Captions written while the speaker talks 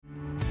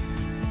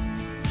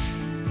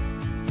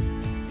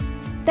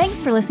Thanks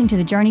for listening to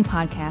the Journey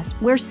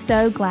podcast. We're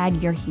so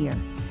glad you're here.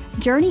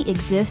 Journey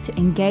exists to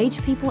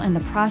engage people in the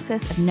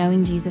process of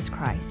knowing Jesus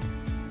Christ.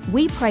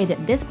 We pray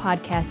that this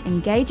podcast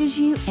engages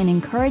you and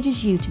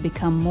encourages you to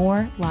become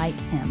more like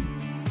Him.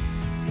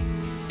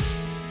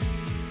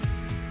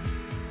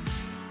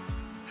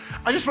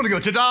 I just want to go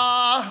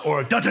ta-da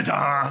or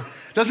da-da-da.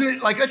 Doesn't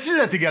it? Like, let's do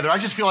that together. I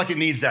just feel like it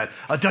needs that.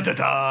 A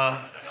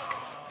da-da-da.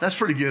 That's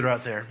pretty good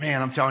right there.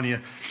 Man, I'm telling you.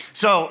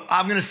 So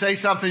I'm going to say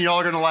something. Y'all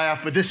are going to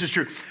laugh, but this is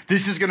true.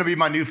 This is going to be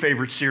my new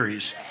favorite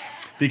series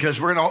because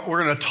we're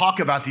going to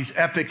talk about these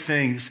epic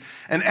things.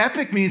 And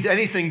epic means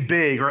anything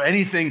big or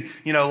anything,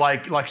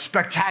 like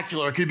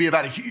spectacular. It could be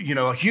about a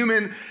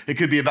human. It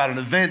could be about an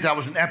event. That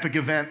was an epic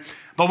event.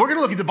 But we're going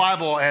to look at the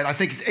Bible, and I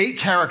think it's 8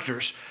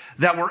 characters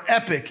that were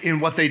epic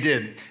in what they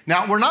did.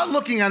 Now, we're not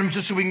looking at them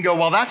just so we can go,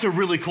 well, that's a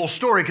really cool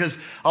story, because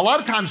a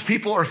lot of times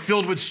people are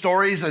filled with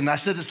stories, and I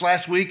said this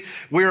last week,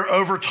 we're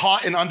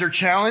over-taught and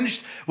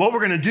under-challenged. What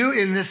we're going to do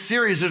in this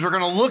series is we're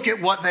going to look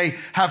at what they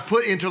have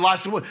put into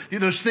lives,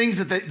 those things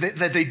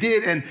that they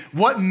did and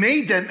what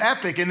made them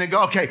epic, and then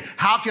go, okay,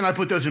 how can I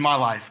put those in my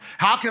life?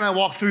 How can I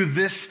walk through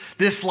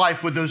this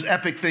life with those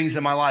epic things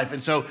in my life?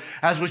 And so,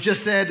 as was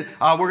just said,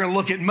 we're going to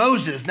look at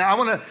Moses. Now, I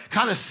want to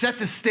kind of set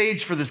the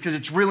stage for this because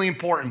it's really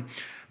important.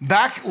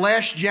 Back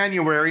last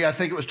January, I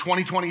think it was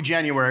 2020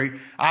 January,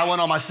 I went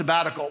on my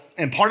sabbatical.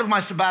 And part of my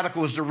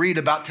sabbatical was to read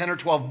about 10 or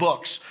 12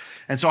 books.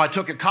 And so I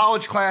took a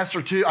college class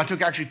or two. I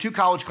took actually 2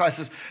 college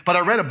classes, but I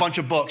read a bunch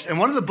of books. And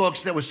one of the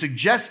books that was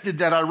suggested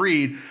that I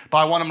read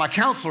by one of my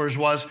counselors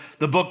was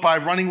the book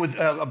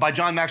by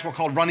John Maxwell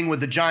called Running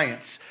with the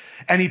Giants.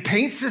 And he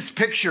paints this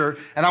picture,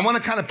 and I want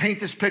to kind of paint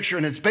this picture,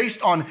 and it's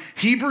based on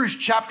Hebrews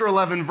chapter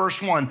 11,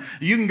 verse 1.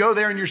 You can go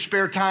there in your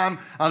spare time.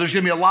 There's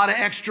going to be a lot of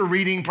extra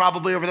reading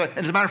probably over there. And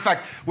as a matter of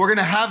fact, we're going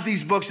to have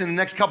these books in the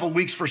next couple of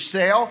weeks for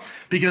sale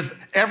because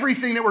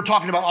everything that we're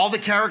talking about, all the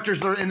characters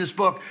that are in this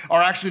book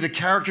are actually the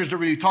characters that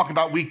we're going to talk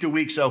about week to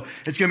week. So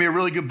it's going to be a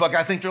really good book.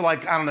 I think they're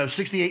like,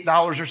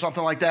 $68 or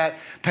something like that,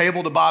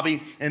 payable to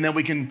Bobby, and then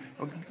we can,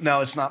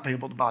 no, it's not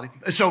payable to Bobby.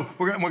 So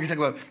we're going to take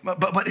a look.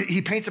 But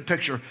he paints a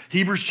picture.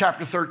 Hebrews chapter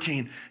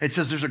 13, it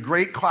says there's a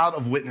great cloud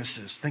of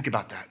witnesses. Think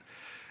about that.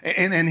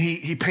 And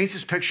he paints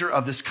this picture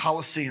of this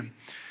Colosseum.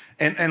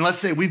 And let's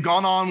say we've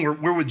gone on,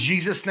 we're with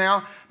Jesus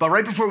now, but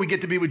right before we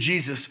get to be with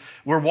Jesus,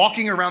 we're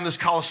walking around this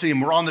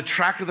Colosseum. We're on the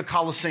track of the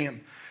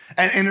Colosseum.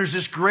 And there's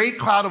this great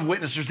cloud of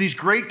witnesses. There's these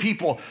great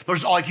people.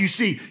 There's like you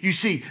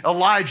see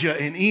Elijah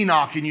and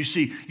Enoch, and you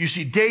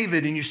see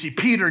David, and you see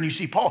Peter, and you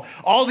see Paul.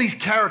 All these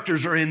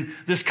characters are in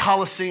this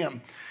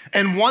Colosseum.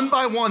 And one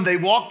by one, they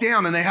walk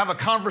down and they have a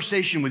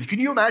conversation with you.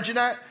 Can you imagine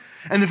that?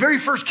 And the very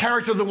first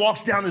character that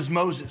walks down is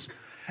Moses.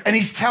 And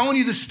he's telling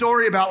you the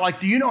story about,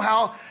 do you know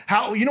how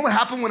you know what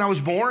happened when I was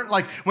born?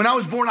 Like, when I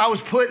was born, I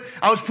was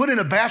put in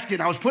a basket,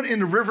 and I was put in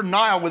the river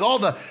Nile with all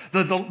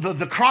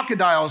the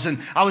crocodiles, and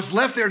I was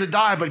left there to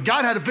die, but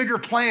God had a bigger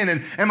plan,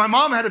 and my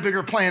mom had a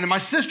bigger plan, and my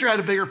sister had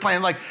a bigger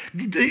plan. Like,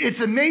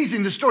 it's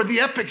amazing, the story, the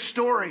epic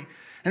story.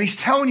 And he's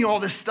telling you all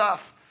this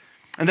stuff.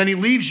 And then he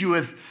leaves you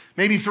with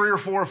maybe 3 or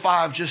 4 or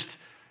 5, just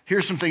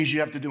here's some things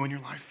you have to do in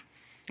your life.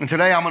 And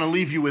today I'm going to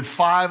leave you with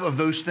 5 of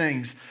those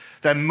things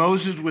that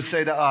Moses would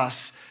say to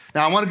us.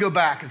 Now I want to go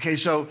back, okay,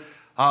 so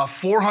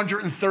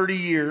 430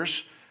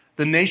 years,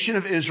 the nation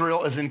of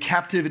Israel is in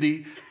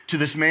captivity to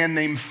this man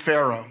named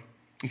Pharaoh,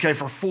 okay,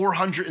 for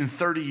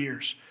 430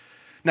 years.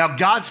 Now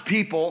God's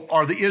people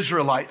are the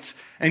Israelites,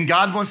 and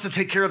God wants to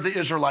take care of the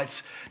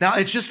Israelites. Now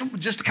it's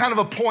just kind of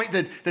a point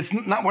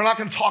we're not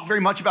going to talk very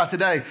much about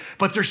today,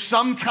 but there's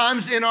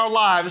sometimes in our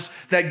lives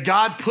that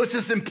God puts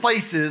us in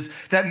places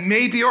that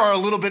maybe are a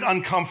little bit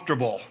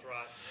uncomfortable.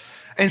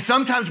 And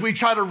sometimes we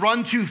try to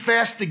run too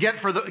fast to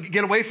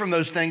get away from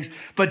those things,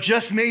 but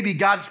just maybe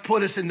God's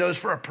put us in those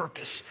for a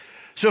purpose.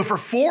 So for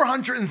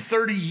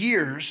 430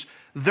 years,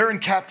 they're in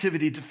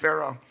captivity to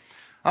Pharaoh.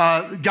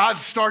 God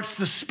starts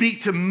to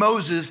speak to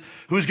Moses,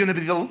 who's going to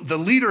be the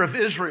leader of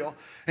Israel.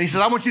 And he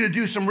said, I want you to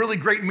do some really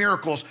great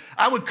miracles.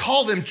 I would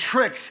call them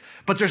tricks,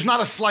 but there's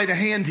not a sleight of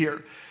hand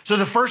here. So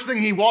the first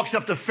thing, he walks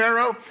up to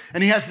Pharaoh,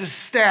 and he has this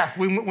staff.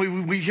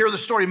 We hear the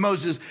story of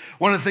Moses.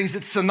 One of the things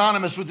that's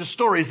synonymous with the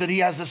story is that he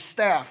has a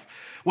staff.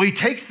 Well, he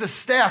takes the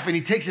staff, and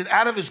he takes it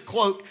out of his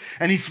cloak,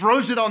 and he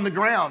throws it on the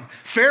ground.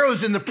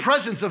 Pharaoh's in the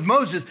presence of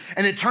Moses,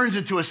 and it turns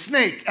into a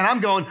snake. And I'm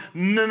going,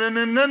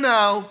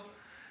 no.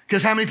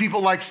 Because how many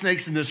people like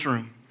snakes in this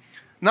room?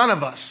 None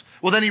of us.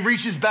 Well, then he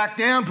reaches back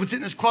down, puts it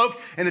in his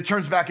cloak, and it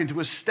turns back into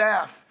his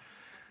staff.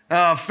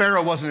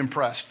 Pharaoh wasn't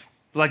impressed.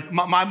 Like,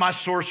 my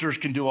sorcerers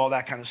can do all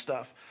that kind of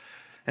stuff.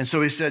 And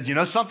so he said, you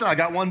know something? I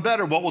got one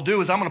better. What we'll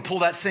do is I'm going to pull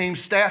that same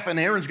staff, and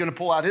Aaron's going to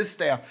pull out his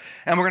staff,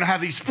 and we're going to have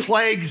these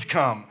plagues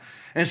come.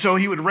 And so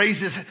he would raise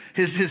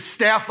his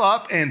staff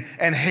up, and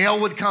hail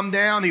would come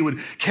down. He would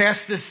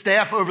cast his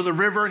staff over the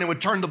river, and it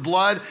would turn to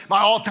blood.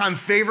 My all-time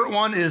favorite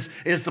one is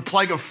the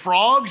plague of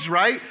frogs,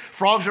 right?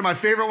 Frogs are my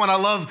favorite one. I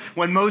love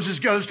when Moses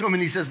goes to him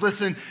and he says,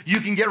 listen, you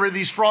can get rid of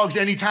these frogs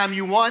anytime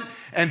you want.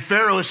 And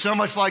Pharaoh is so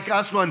much like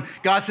us when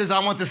God says, I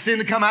want the sin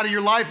to come out of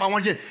your life. I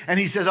want you. And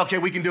he says, okay,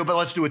 we can do it, but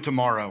let's do it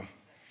tomorrow.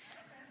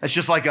 That's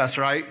just like us,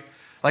 right?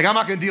 Like, I'm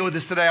not going to deal with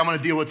this today. I'm going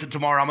to deal with it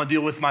tomorrow. I'm going to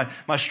deal with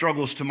my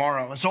struggles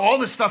tomorrow. And so all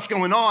this stuff's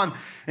going on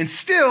and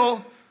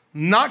still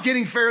not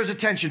getting Pharaoh's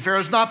attention.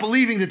 Pharaoh's not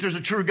believing that there's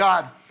a true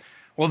God.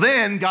 Well,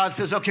 then God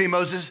says, okay,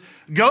 Moses,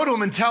 go to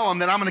him and tell him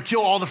that I'm going to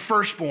kill all the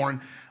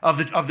firstborn of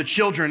the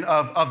children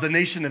of the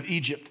nation of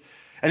Egypt.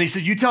 And he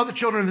said, you tell the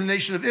children of the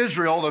nation of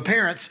Israel, the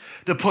parents,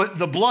 to put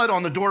the blood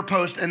on the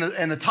doorpost and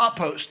the top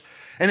post.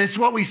 And it's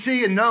what we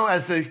see and know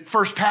as the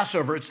first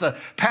Passover. It's the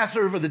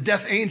Passover, the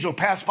death angel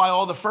passed by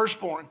all the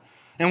firstborn.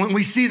 And when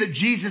we see that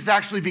Jesus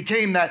actually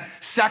became that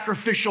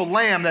sacrificial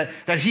lamb,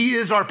 that he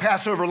is our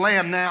Passover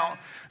lamb now,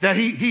 that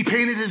he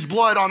painted his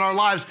blood on our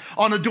lives,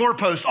 on a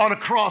doorpost, on a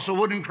cross, a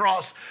wooden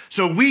cross,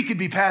 so we could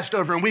be passed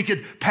over and we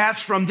could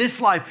pass from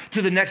this life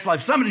to the next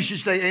life. Somebody should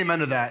say amen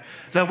to that.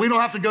 That we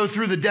don't have to go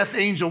through the death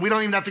angel. We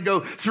don't even have to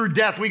go through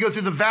death. We go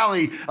through the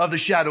valley of the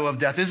shadow of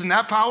death. Isn't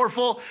that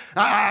powerful?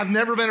 I've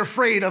never been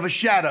afraid of a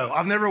shadow.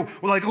 I've never,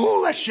 we're like,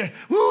 ooh, that's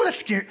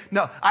scary.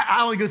 No,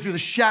 I only go through the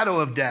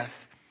shadow of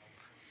death.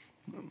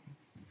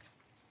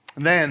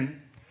 And then,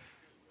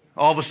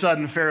 all of a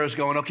sudden, Pharaoh's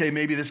going, okay,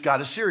 maybe this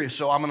God is serious,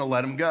 so I'm going to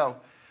let him go.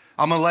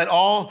 I'm going to let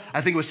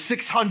I think it was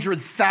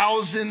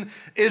 600,000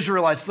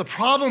 Israelites. The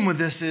problem with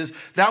this is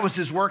that was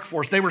his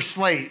workforce. They were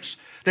slaves.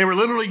 They were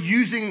literally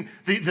using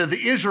the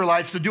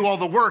Israelites to do all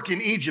the work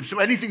in Egypt. So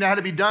anything that had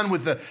to be done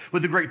with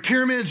the Great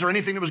Pyramids or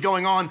anything that was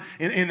going on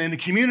in the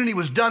community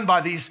was done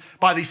by these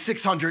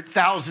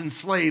 600,000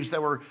 slaves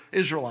that were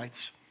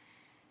Israelites.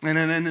 And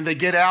then they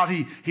get out,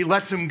 he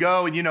lets them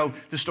go. And you know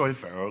the story,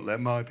 Pharaoh, let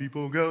my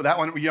people go. That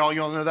one, y'all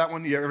know that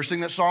one? You ever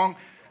sing that song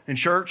in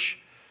church?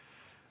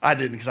 I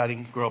didn't, because I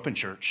didn't grow up in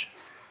church.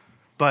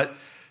 But,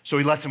 so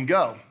he lets them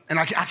go. And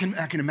I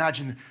can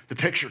imagine the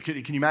picture. Can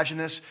you imagine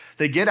this?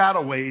 They get out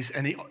of ways,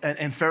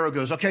 and Pharaoh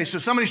goes, okay, so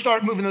somebody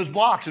start moving those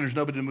blocks, and there's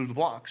nobody to move the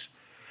blocks.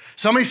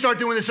 Somebody start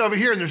doing this over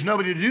here, and there's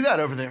nobody to do that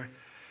over there.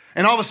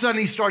 And all of a sudden,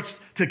 he starts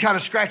to kind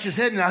of scratch his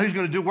head. Now, who's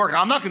going to do work?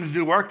 I'm not going to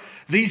do work.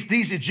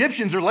 These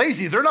Egyptians are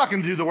lazy. They're not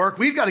going to do the work.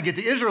 We've got to get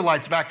the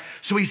Israelites back.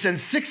 So he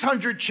sends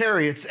 600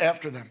 chariots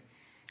after them.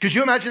 Could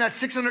you imagine that?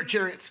 600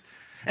 chariots.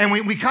 And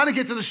we kind of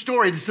get to the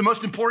story. It's the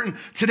most important.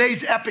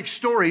 Today's epic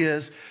story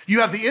is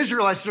you have the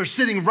Israelites that are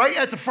sitting right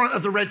at the front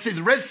of the Red Sea.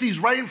 The Red Sea is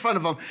right in front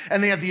of them,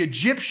 and they have the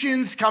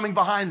Egyptians coming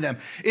behind them.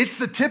 It's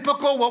the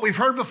typical, what we've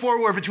heard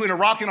before, we're between a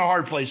rock and a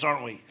hard place,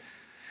 aren't we?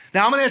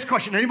 Now, I'm going to ask a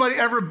question. Anybody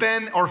ever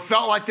been or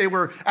felt like they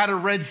were at a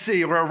Red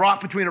Sea or a rock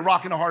between a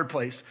rock and a hard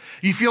place?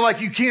 You feel like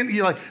you can't,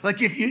 like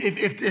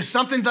if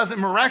something doesn't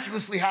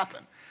miraculously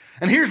happen.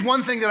 And here's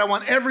one thing that I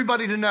want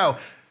everybody to know.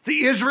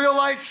 The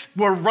Israelites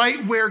were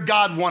right where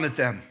God wanted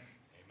them.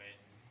 Amen.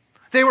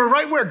 They were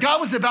right where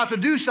God was about to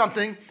do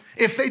something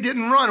if they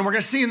didn't run. And we're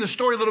going to see in the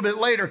story a little bit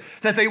later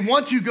that they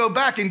want to go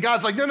back. And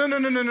God's like, no.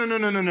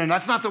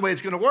 That's not the way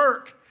it's going to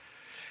work.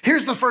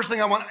 Here's the first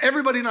thing I want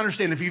everybody to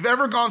understand. If you've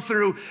ever gone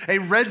through a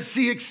Red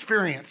Sea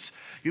experience,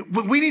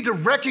 we need to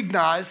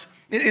recognize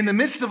in the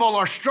midst of all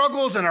our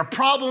struggles and our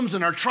problems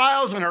and our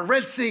trials and our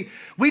Red Sea,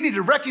 we need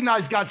to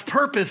recognize God's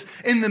purpose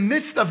in the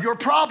midst of your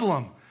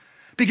problem.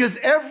 Because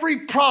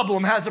every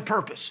problem has a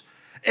purpose.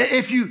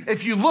 If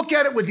you look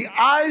at it with the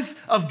eyes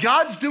of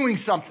God's doing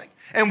something,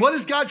 and what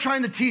is God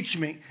trying to teach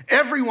me?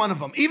 Every one of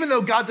them, even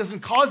though God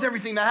doesn't cause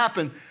everything to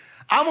happen,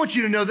 I want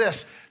you to know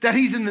this, that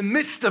he's in the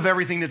midst of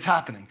everything that's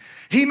happening.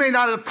 He may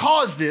not have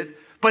caused it,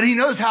 but he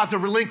knows how to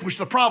relinquish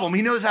the problem.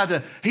 He knows how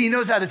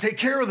to take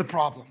care of the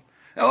problem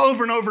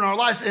over and over in our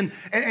lives. And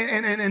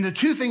the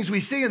two things we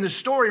see in this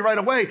story right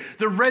away,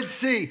 the Red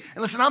Sea.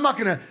 And listen, I'm not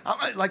going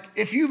to,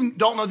 if you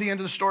don't know the end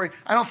of the story,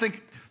 I don't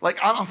think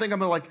I'm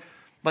going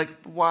to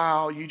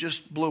wow, you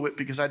just blew it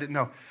because I didn't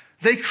know.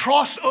 They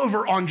cross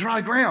over on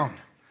dry ground.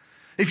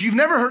 If you've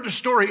never heard the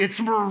story, it's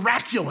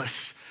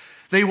miraculous.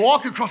 They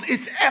walk across,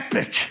 it's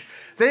epic.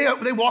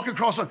 They walk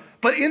across,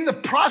 but in the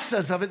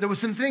process of it, there were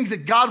some things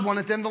that God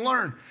wanted them to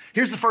learn.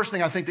 Here's the first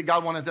thing I think that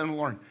God wanted them to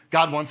learn.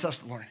 God wants us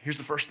to learn. Here's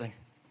the first thing.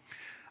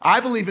 I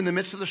believe in the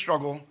midst of the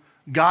struggle,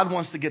 God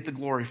wants to get the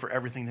glory for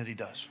everything that he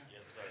does.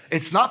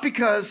 It's not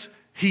because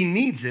he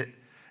needs it.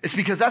 It's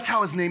because that's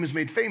how his name is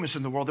made famous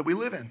in the world that we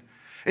live in.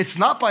 It's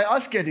not by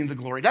us getting the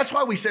glory. That's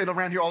why we say it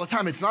around here all the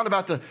time. It's not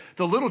about the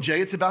little J,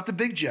 it's about the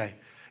big J.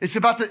 It's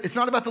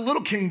not about the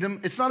little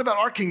kingdom. It's not about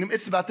our kingdom.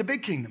 It's about the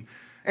big kingdom.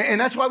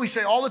 And that's why we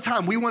say all the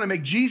time, we want to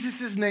make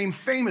Jesus' name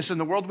famous in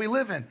the world we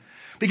live in.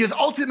 Because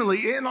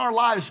ultimately in our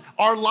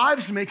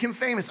lives make him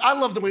famous. I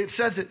love the way it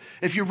says it.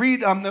 If you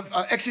read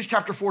Exodus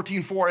chapter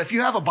 14:4, if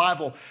you have a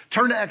Bible,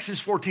 turn to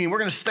Exodus 14. We're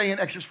going to stay in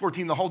Exodus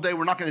 14 the whole day.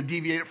 We're not going to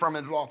deviate from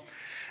it at all.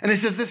 And it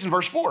says this in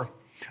verse 4.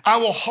 I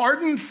will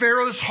harden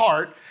Pharaoh's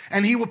heart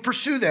and he will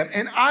pursue them.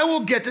 And I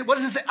will get what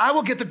does it say? I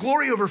will get the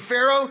glory over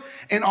Pharaoh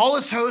and all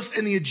his hosts,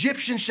 and the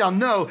Egyptians shall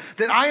know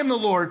that I am the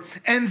Lord.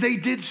 And they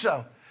did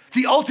so.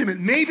 The ultimate,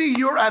 maybe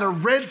you're at a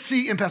Red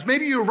Sea impasse.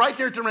 Maybe you're right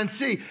there at the Red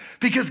Sea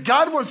because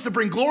God wants to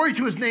bring glory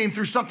to his name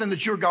through something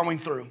that you're going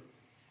through.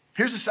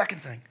 Here's the second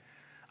thing.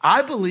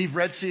 I believe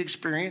Red Sea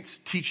experience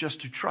teach us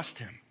to trust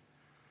him.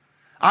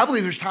 I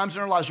believe there's times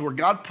in our lives where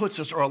God puts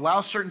us or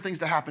allows certain things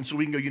to happen so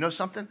we can go, you know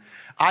something?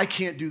 I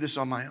can't do this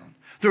on my own.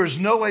 There is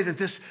no way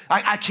that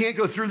I can't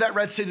go through that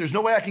Red Sea. There's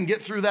no way I can get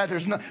through that.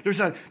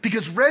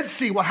 Because Red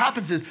Sea, what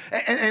happens is,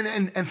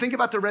 and think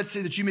about the Red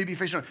Sea that you may be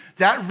facing.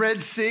 That Red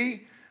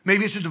Sea,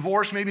 maybe it's a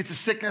divorce, maybe it's a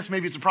sickness,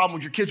 maybe it's a problem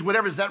with your kids,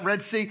 whatever it is, that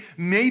Red Sea,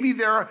 maybe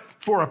they're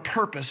for a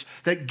purpose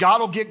that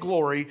God will get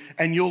glory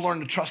and you'll learn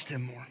to trust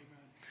him more.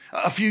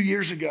 A few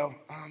years ago,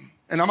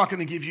 and I'm not going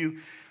to give you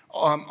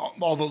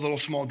all the little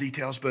small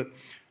details, but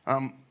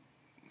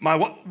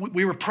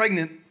we were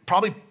pregnant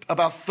probably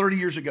about 30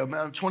 years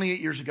ago, 28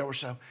 years ago or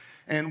so,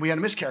 and we had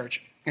a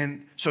miscarriage.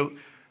 And so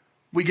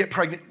we get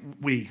pregnant,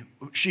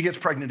 she gets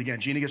pregnant again,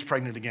 Gina gets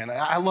pregnant again.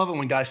 I love it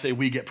when guys say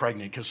we get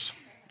pregnant because,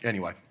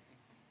 anyway.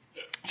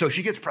 So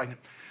she gets pregnant.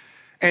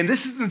 And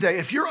this is the day,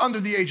 if you're under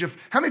the age of,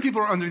 how many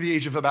people are under the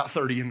age of about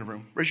 30 in the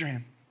room? Raise your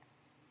hand.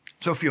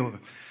 So a few of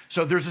them.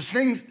 So there's this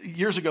thing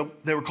years ago,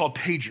 they were called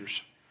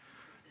pagers.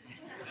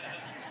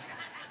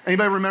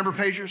 Anybody remember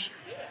pagers?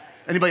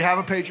 Anybody have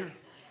a pager?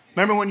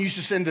 Remember when you used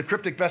to send the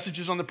cryptic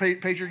messages on the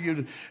pager?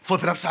 You'd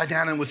flip it upside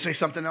down and would say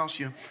something else.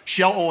 You know,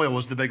 Shell oil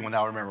was the big one.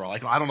 Now I remember.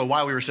 Like, I don't know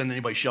why we were sending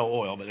anybody Shell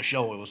oil, but the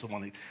Shell oil was the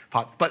one that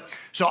popped. But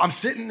so I'm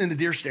sitting in the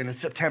deer stand in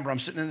September. I'm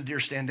sitting in the deer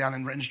stand down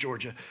in Renton,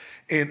 Georgia,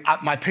 and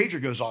my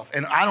pager goes off.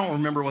 And I don't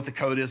remember what the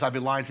code is. I'd be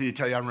lying to you to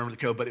tell you I remember the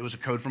code, but it was a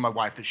code from my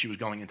wife that she was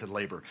going into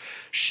labor.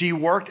 She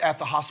worked at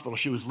the hospital.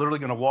 She was literally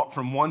going to walk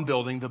from one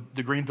building,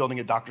 the green building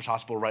at Doctor's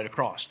Hospital, right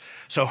across.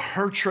 So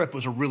her trip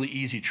was a really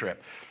easy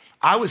trip.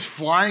 I was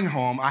flying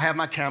home. I have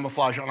my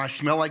camouflage on. I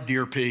smell like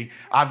deer pee.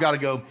 I've got to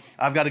go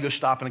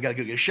stop and I got to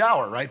go get a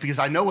shower, right? Because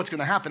I know what's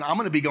going to happen. I'm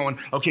going to be going,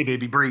 okay,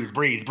 baby, breathe,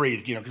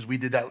 you know, because we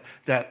did the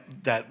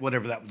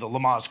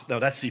Lamaze, no,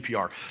 that's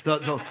CPR.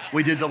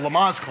 We did the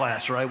Lamaze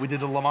class, right? We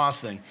did the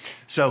Lamaze thing.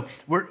 So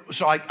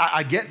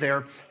I get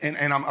there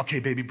and I'm,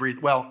 okay, baby, breathe.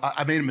 Well,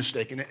 I made a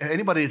mistake. And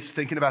anybody that's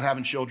thinking about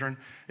having children,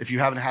 if you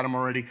haven't had them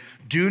already,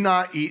 do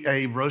not eat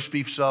a roast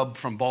beef sub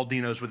from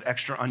Baldino's with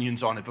extra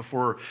onions on it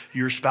before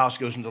your spouse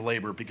goes into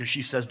labor, because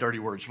she says dirty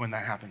words when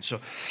that happens. So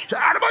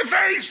out of my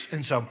face.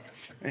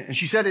 And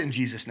she said it in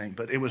Jesus' name,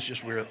 but it was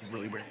just weird,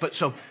 really weird. But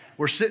so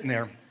we're sitting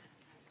there,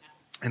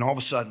 and all of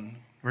a sudden,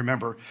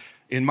 remember,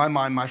 in my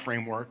mind, my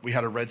framework, we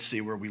had a Red Sea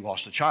where we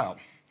lost a child.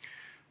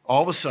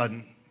 All of a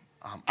sudden,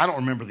 I don't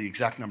remember the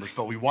exact numbers,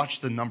 but we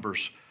watched the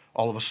numbers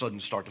all of a sudden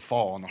start to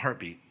fall on the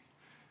heartbeat.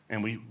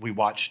 And we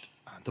watched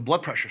the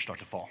blood pressure start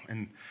to fall.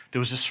 And there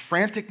was this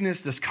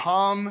franticness, this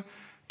calm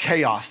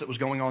chaos that was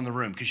going on in the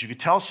room, because you could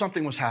tell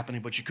something was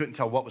happening, but you couldn't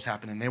tell what was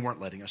happening. They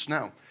weren't letting us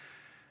know.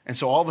 And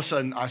so all of a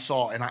sudden I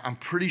saw, and I'm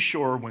pretty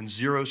sure when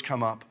zeros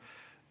come up,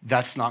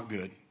 that's not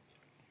good.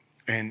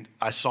 And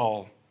I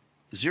saw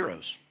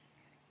zeros.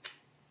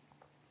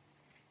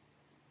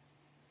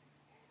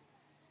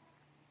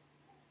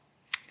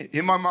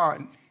 In my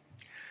mind,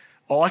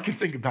 all I could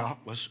think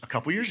about was a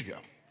couple years ago.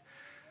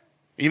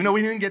 Even though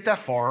we didn't get that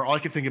far, all I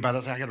could think about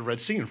is I got a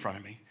Red Sea in front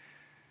of me.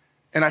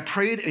 And I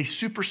prayed a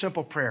super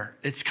simple prayer.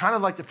 It's kind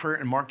of like the prayer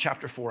in Mark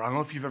chapter 4. I don't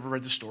know if you've ever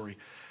read the story,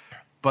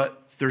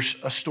 but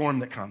there's a storm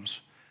that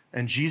comes,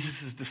 and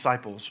Jesus'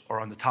 disciples are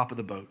on the top of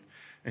the boat,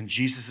 and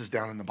Jesus is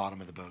down in the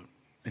bottom of the boat,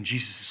 and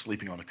Jesus is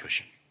sleeping on a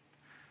cushion.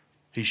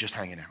 He's just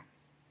hanging out.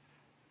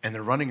 And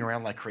they're running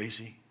around like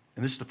crazy.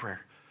 And this is the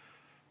prayer.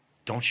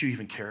 Don't you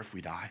even care if we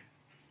die?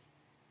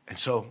 And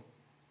so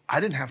I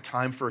didn't have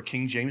time for a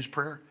King James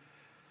prayer.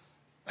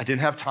 I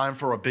didn't have time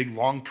for a big,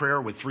 long prayer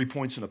with 3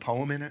 points and a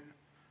poem in it.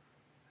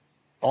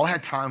 All I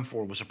had time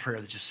for was a prayer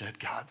that just said,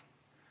 God,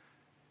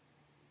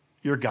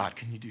 you're God.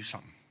 Can you do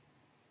something?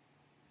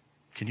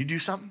 Can you do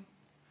something?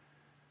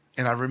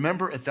 And I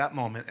remember at that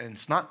moment, and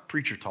it's not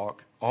preacher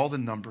talk, all the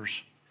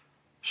numbers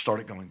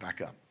started going back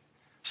up.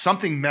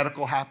 Something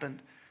medical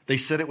happened. They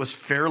said it was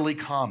fairly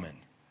common,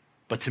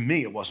 but to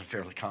me, it wasn't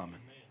fairly common.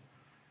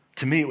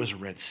 To me, it was a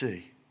Red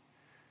Sea.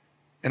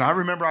 And I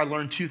remember I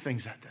learned two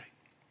things that day.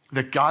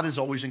 That God is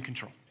always in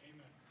control.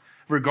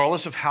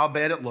 Regardless of how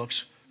bad it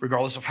looks,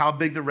 regardless of how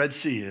big the Red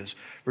Sea is,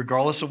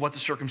 regardless of what the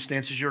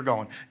circumstances you're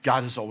going,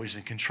 God is always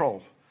in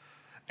control.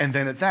 And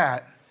then at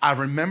that, I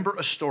remember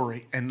a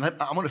story, and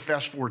I'm going to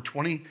fast forward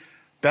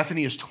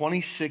Bethany is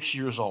 26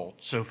 years old.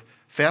 So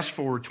fast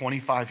forward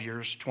 25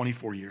 years,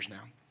 24 years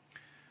now.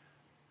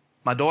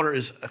 My daughter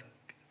is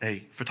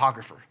a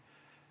photographer,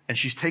 and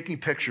she's taking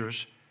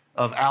pictures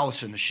of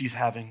Allison as she's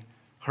having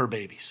her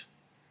babies.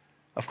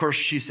 Of course,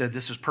 she said,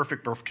 this is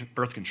perfect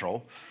birth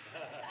control,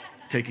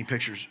 taking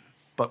pictures,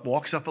 but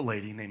walks up a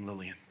lady named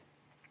Lillian.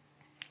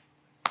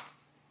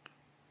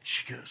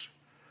 She goes,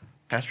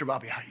 Pastor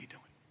Bobby, how are you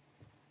doing?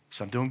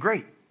 So I'm doing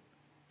great.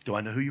 Do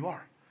I know who you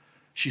are?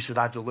 She said,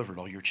 I've delivered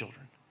all your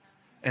children.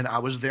 And I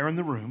was there in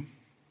the room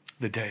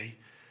the day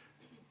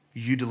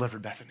you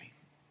delivered Bethany.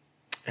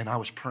 And I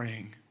was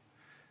praying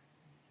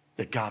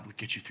that God would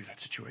get you through that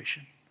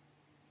situation.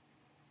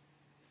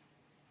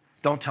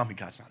 Don't tell me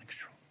God's not in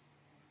control.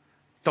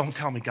 Don't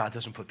tell me God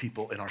doesn't put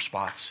people in our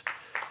spots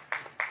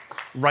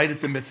right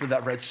at the midst of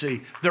that Red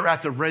Sea. They're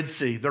at the Red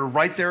Sea. They're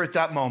right there at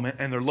that moment,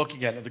 and they're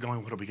looking at it. They're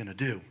going, what are we going to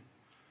do?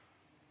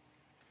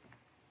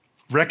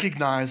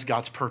 Recognize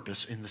God's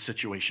purpose in the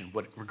situation,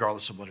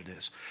 regardless of what it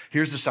is.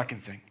 Here's the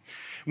second thing.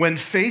 When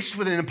faced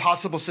with an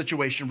impossible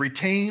situation,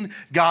 retain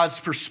God's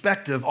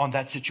perspective on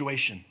that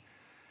situation.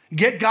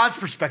 Get God's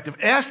perspective.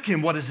 Ask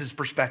him what is his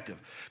perspective.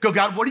 Go,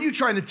 God, what are you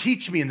trying to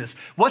teach me in this?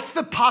 What's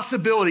the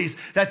possibilities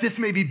that this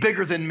may be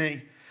bigger than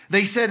me?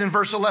 They said in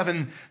verse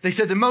 11, they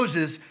said to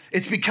Moses,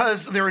 it's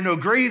because there are no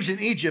graves in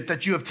Egypt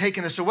that you have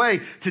taken us away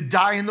to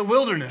die in the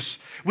wilderness.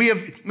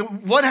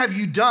 What have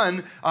you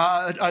done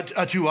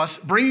to us,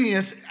 bringing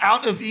us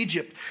out of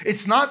Egypt?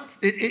 Is not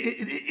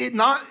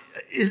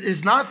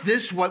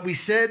this what we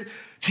said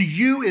to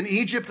you in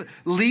Egypt?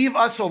 Leave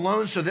us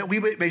alone so that we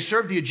may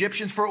serve the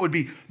Egyptians, for it would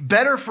be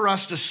better for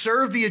us to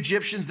serve the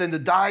Egyptians than to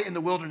die in the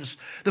wilderness.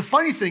 The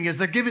funny thing is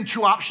they're given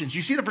two options.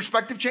 You see the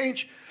perspective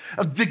change?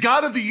 The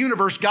God of the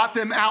universe got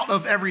them out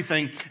of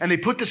everything, and they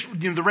put this,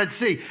 the Red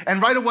Sea. And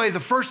right away,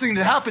 the first thing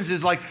that happens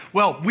is like,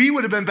 well, we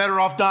would have been better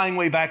off dying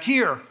way back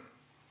here.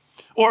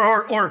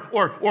 Or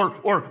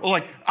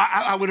like,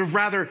 I would have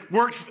rather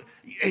worked.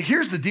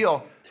 Here's the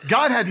deal.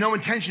 God had no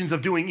intentions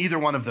of doing either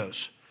one of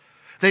those.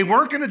 They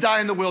weren't going to die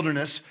in the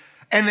wilderness,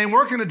 and they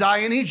weren't going to die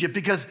in Egypt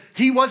because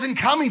he wasn't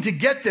coming to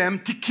get them,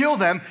 to kill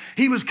them.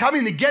 He was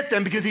coming to get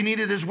them because he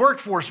needed his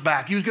workforce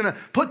back. He was going to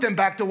put them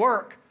back to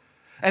work.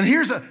 And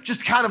here's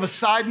just kind of a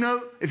side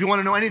note, if you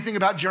want to know anything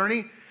about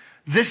Journey.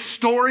 This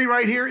story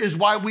right here is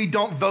why we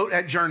don't vote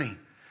at Journey.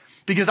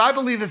 Because I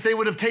believe if they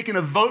would have taken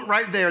a vote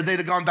right there, they'd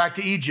have gone back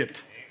to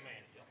Egypt.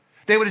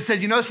 They would have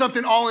said, you know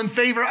something, all in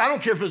favor. I don't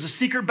care if it was a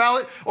secret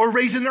ballot or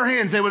raising their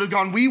hands. They would have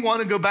gone, we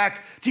want to go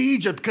back to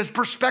Egypt because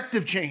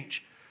perspective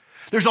change.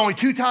 There's only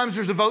 2 times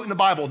there's a vote in the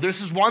Bible. This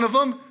is one of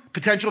them,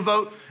 potential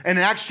vote. And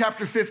in Acts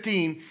chapter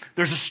 15,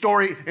 there's a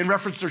story in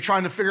reference to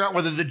trying to figure out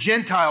whether the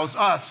Gentiles,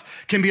 us,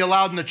 can be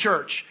allowed in the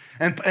church.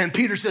 And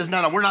Peter says,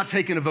 no, we're not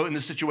taking a vote in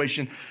this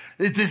situation.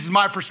 This is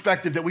my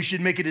perspective that we should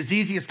make it as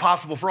easy as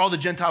possible for all the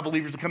Gentile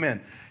believers to come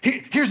in.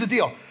 Here's the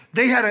deal.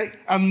 They had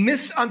a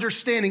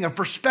misunderstanding of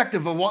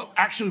perspective of what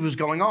actually was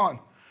going on.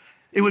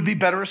 It would be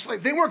better a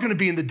slave. They weren't going to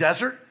be in the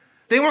desert.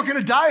 They weren't going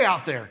to die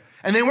out there.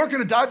 And they weren't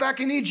going to die back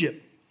in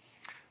Egypt.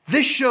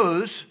 This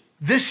shows,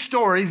 this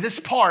story,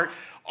 this part,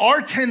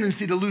 our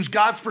tendency to lose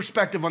God's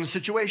perspective on the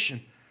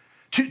situation.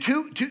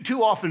 Too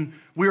often,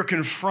 we are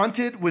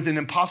confronted with an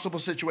impossible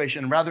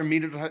situation, and rather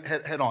meet it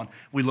head on,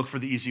 we look for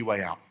the easy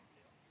way out.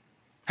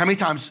 How many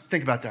times,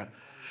 think about that.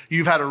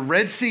 You've had a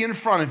Red Sea in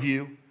front of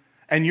you,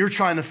 and you're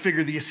trying to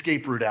figure the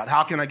escape route out.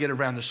 How can I get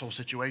around this whole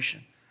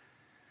situation?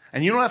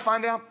 And you know what I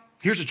find out?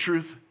 Here's the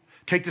truth.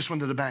 Take this one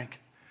to the bank.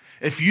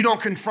 If you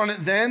don't confront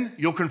it then,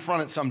 you'll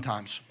confront it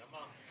sometimes.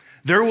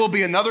 There will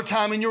be another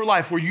time in your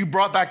life where you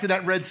brought back to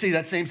that Red Sea,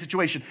 that same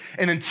situation.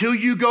 And until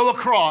you go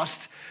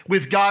across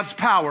with God's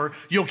power,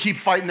 you'll keep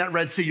fighting that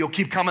Red Sea. You'll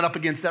keep coming up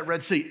against that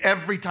Red Sea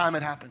every time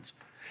it happens.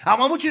 I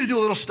want you to do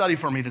a little study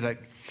for me today.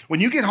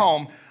 When you get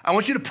home, I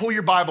want you to pull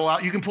your Bible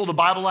out. You can pull the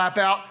Bible app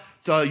out,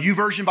 the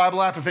YouVersion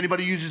Bible app. If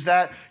anybody uses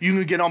that, you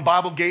can get on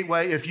Bible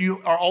Gateway. If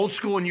you are old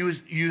school and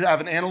you have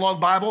an analog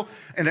Bible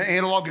and an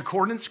analog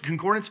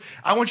concordance,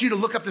 I want you to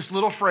look up this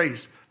little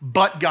phrase,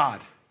 but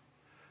God.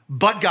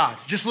 But God.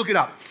 Just look it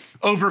up.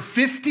 Over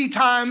 50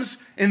 times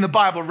in the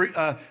Bible,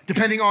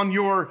 depending on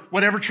your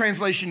whatever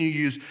translation you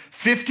use,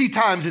 50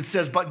 times it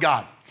says, but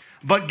God.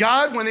 But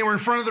God, when they were in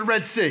front of the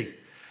Red Sea,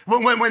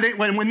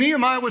 when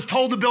Nehemiah was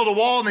told to build a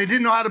wall and they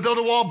didn't know how to build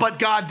a wall, but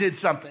God did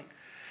something.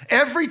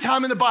 Every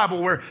time in the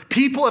Bible where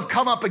people have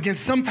come up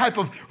against some type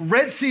of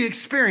Red Sea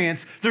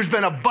experience, there's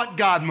been a but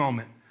God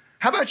moment.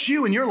 How about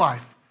you in your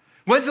life?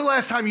 When's the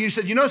last time you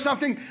said, you know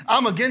something?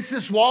 I'm against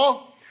this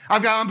wall.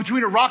 I'm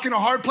between a rock and a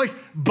hard place,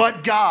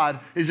 but God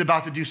is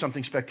about to do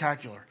something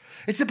spectacular.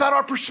 It's about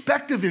our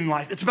perspective in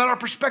life. It's about our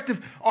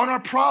perspective on our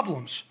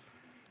problems.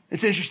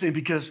 It's interesting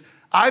because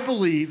I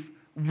believe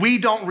we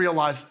don't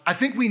realize, I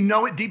think we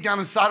know it deep down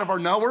inside of our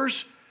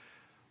knowers,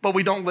 but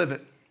we don't live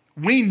it.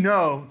 We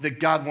know that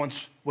God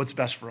wants what's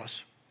best for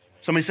us.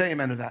 Somebody say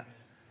amen to that.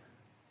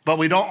 But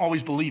we don't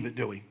always believe it,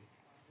 do we?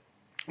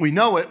 We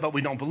know it, but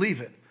we don't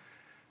believe it.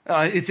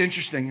 It's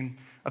interesting. And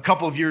a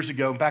couple of years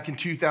ago, back in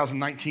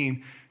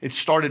 2019, it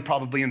started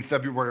probably in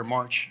February or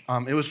March.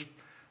 It was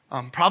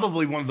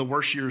probably one of the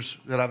worst years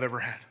that I've ever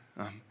had.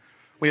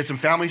 We had some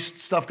family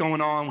stuff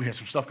going on. We had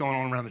some stuff going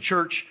on around the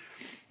church.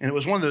 And it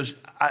was one of those,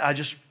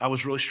 I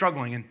was really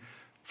struggling. And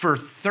for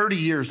 30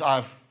 years,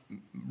 I've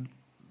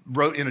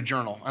wrote in a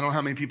journal. I don't know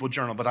how many people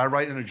journal, but I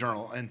write in a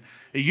journal. And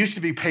it used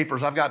to be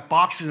papers. I've got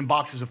boxes and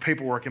boxes of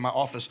paperwork in my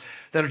office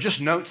that are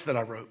just notes that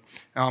I wrote.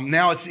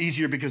 Now it's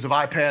easier because of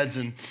iPads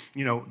and,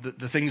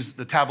 the things,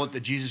 the tablet that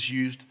Jesus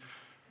used.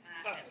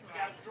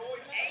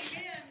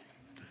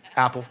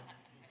 Apple.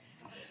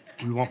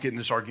 We won't get in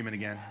this argument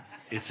again.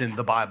 It's in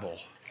the Bible.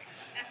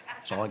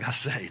 That's all I got to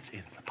say. It's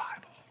in the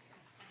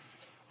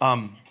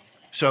Bible.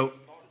 So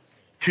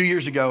 2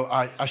 years ago,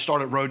 I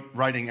started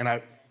writing,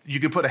 and you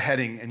can put a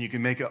heading and you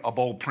can make a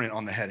bold print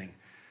on the heading.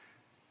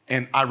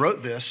 And I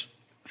wrote this,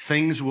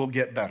 things will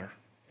get better.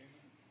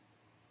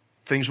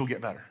 Things will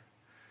get better.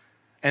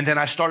 And then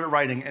I started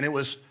writing, and it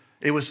was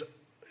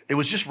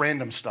just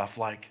random stuff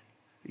like,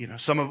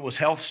 Some of it was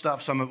health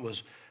stuff, some of it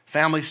was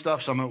family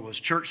stuff, some of it was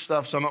church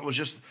stuff, some of it was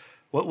just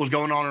what was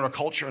going on in our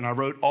culture. And I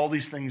wrote all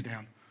these things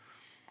down.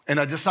 And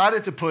I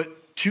decided to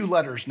put 2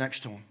 letters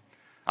next to them.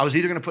 I was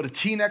either going to put a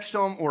T next to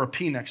them or a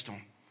P next to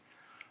them.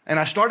 And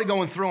I started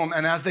going through them,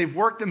 and as they've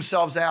worked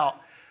themselves out,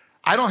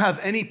 I don't have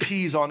any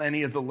P's on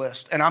any of the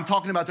list. And I'm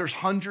talking about there's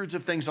hundreds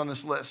of things on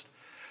this list.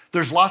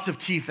 There's lots of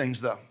T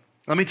things, though.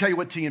 Let me tell you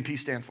what T and P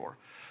stand for.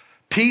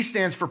 P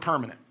stands for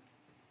permanent.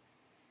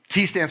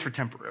 T stands for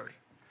temporary.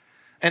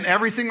 And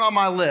everything on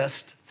my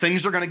list,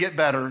 things are going to get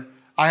better,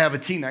 I have a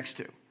T next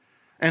to.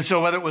 And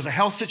so whether it was a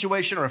health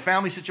situation or a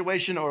family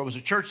situation or it was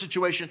a church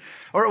situation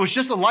or it was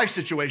just a life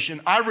situation,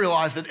 I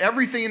realized that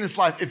everything in this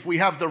life, if we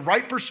have the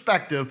right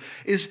perspective,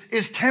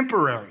 is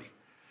temporary.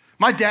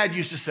 My dad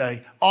used to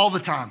say all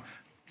the time,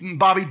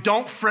 Bobby,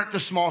 don't fret the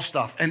small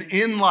stuff. And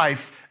in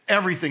life,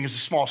 everything is the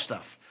small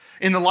stuff.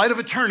 In the light of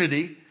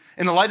eternity,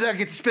 in the light that I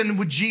get to spend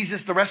with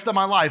Jesus the rest of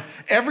my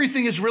life,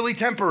 everything is really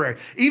temporary.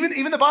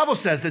 Even the Bible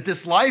says that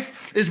this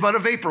life is but a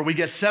vapor. We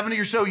get 70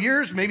 or so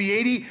years, maybe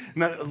 80,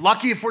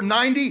 lucky if we're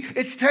 90.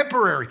 It's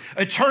temporary.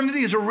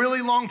 Eternity is a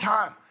really long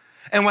time.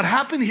 And what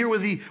happened here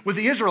with the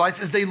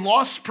Israelites is they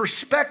lost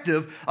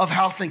perspective of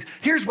how things.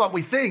 Here's what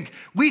we think.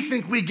 We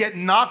think we get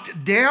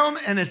knocked down,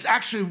 and it's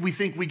actually we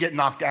think we get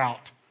knocked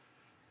out.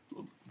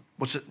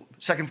 What's it?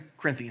 2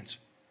 Corinthians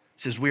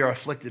says we are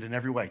afflicted in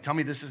every way. Tell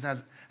me this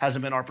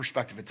hasn't been our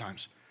perspective at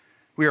times.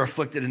 We are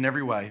afflicted in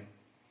every way,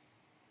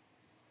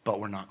 but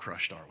we're not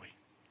crushed, are we?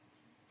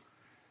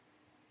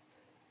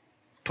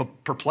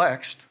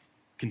 Perplexed,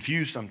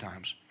 confused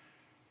sometimes,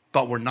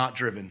 but we're not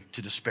driven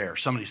to despair.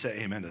 Somebody say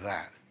amen to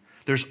that.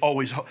 There's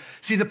always hope.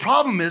 See, the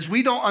problem is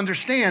we don't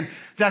understand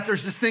that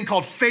there's this thing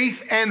called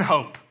faith and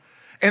hope.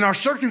 And our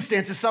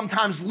circumstances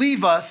sometimes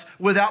leave us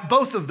without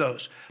both of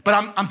those.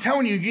 But I'm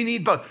telling you, you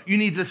need both. You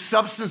need the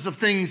substance of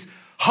things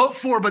hoped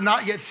for but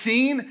not yet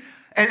seen.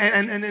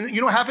 And then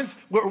you know what happens?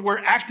 We're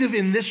active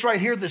in this right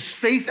here, this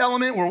faith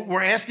element.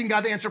 We're asking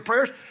God to answer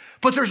prayers.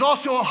 But there's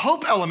also a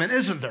hope element,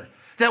 isn't there?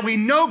 That we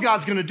know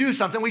God's going to do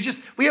something.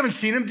 We haven't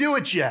seen him do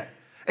it yet.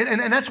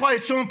 And that's why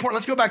it's so important.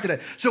 Let's go back to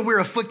that. So we're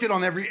afflicted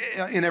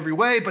in every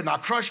way, but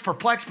not crushed,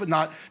 perplexed, but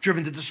not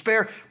driven to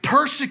despair,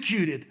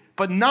 persecuted,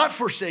 but not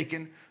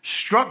forsaken,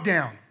 struck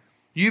down.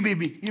 You may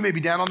be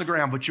down on the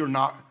ground, but you're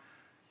not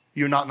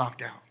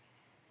knocked out.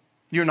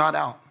 You're not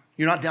out.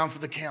 You're not down for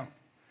the count.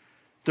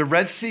 The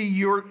Red Sea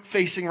you're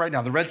facing right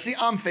now, the Red Sea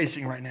I'm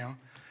facing right now,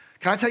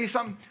 can I tell you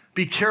something?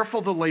 Be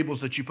careful the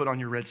labels that you put on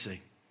your Red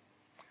Sea.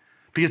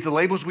 Because the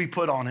labels we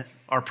put on it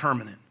are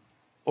permanent,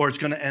 or it's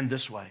going to end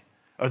this way,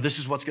 or this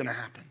is what's going to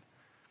happen.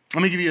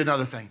 Let me give you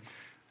another thing.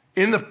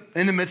 In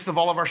the midst of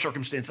all of our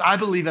circumstance, I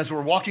believe as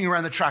we're walking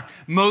around the track,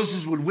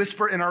 Moses would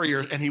whisper in our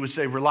ears and he would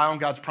say, rely on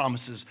God's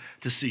promises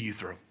to see you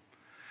through.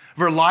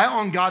 Rely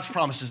on God's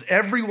promises,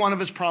 every one of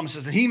his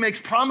promises. And he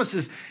makes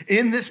promises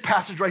in this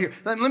passage right here.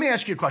 Let me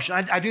ask you a question.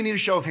 I do need a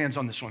show of hands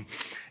on this one.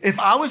 If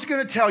I was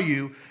going to tell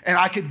you, and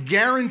I could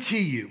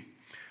guarantee you,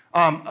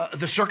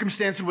 the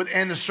circumstances would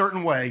end a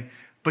certain way,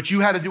 but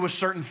you had to do a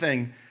certain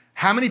thing,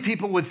 how many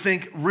people would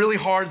think really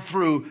hard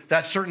through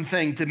that certain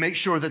thing to make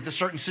sure that the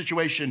certain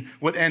situation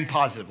would end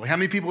positively? How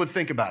many people would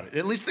think about it?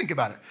 At least think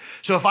about it.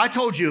 So if I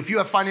told you, if you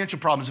have financial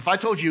problems, if I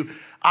told you,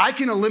 I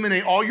can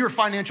eliminate all your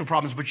financial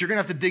problems, but you're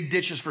gonna have to dig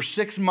ditches for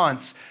 6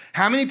 months,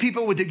 how many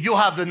people would dig? You'll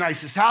have the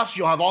nicest house,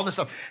 you'll have all this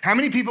stuff. How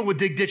many people would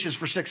dig ditches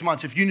for 6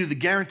 months if you knew the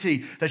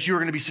guarantee that you were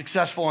gonna be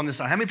successful on this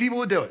side? How many people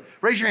would do it?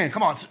 Raise your hand,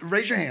 come on,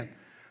 raise your hand.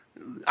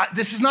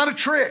 This is not a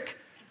trick.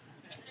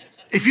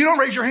 If you don't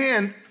raise your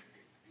hand,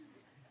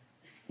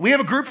 we have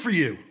a group for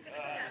you,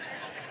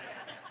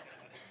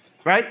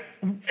 right?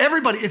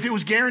 Everybody, if it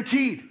was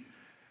guaranteed.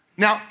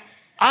 Now,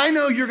 I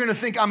know you're gonna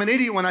think I'm an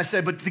idiot when I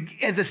say, but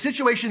the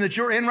situation that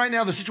you're in right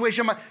now, the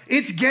situation,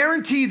 it's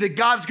guaranteed that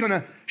God's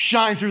gonna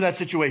shine through that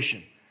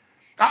situation.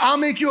 I'll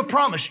make you a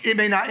promise. It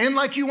may not end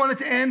like you want it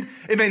to end.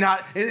 It may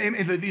not,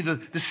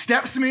 the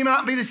steps may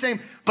not be the same,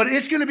 but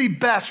it's gonna be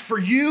best for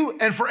you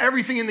and for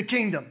everything in the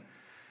kingdom.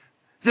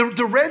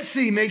 The Red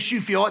Sea makes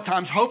you feel at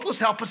times hopeless,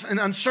 helpless, and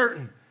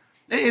uncertain.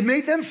 It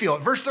made them feel it.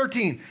 Verse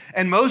 13,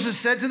 and Moses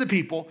said to the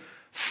people,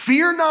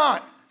 fear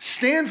not,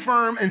 stand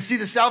firm and see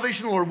the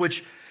salvation of the Lord,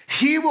 which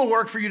he will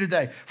work for you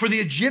today. For the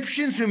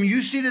Egyptians whom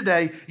you see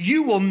today,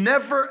 you will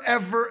never,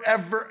 ever,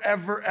 ever,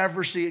 ever,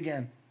 ever see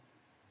again.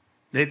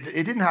 It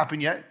didn't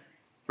happen yet,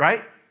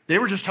 right? They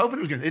were just hoping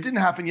it was good. It didn't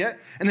happen yet.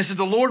 And they said,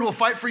 the Lord will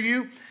fight for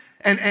you,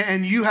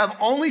 and you have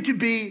only to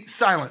be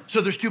silent. So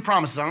there's 2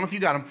 promises. I don't know if you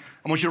got them.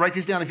 I want you to write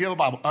these down if you have a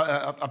Bible,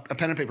 a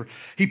pen and paper.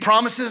 He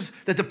promises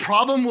that the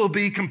problem will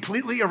be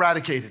completely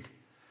eradicated.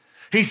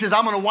 He says,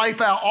 I'm going to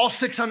wipe out all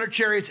 600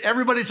 chariots.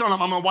 Everybody's on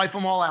them. I'm going to wipe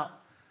them all out.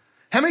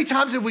 How many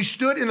times have we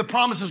stood in the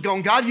promises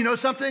going, God, you know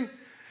something?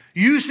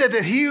 You said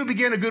that he who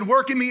began a good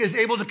work in me is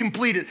able to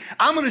complete it.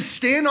 I'm going to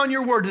stand on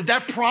your word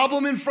that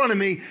problem in front of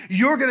me,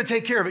 you're going to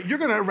take care of it. You're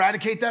going to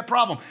eradicate that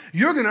problem.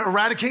 You're going to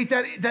eradicate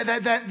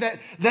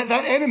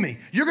that enemy.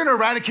 You're going to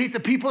eradicate the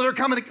people that are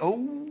coming.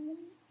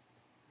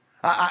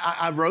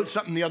 I wrote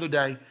something the other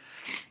day,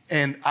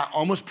 and I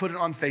almost put it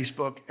on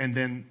Facebook, and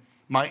then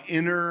my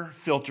inner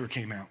filter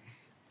came out.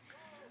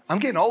 I'm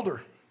getting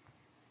older.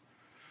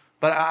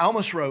 But I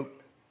almost wrote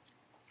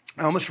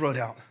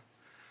out,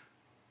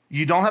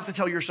 you don't have to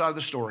tell your side of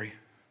the story.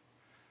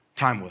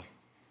 Time will.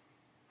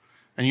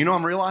 And you know what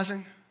I'm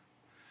realizing?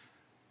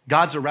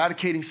 God's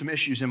eradicating some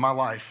issues in my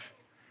life,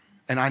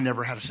 and I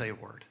never had to say a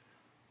word.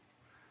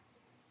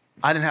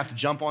 I didn't have to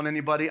jump on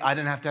anybody. I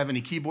didn't have to have any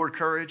keyboard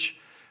courage.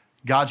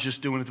 God's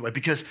just doing it the way,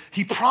 because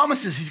he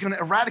promises he's going to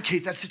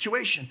eradicate that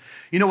situation.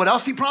 You know what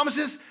else he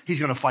promises? He's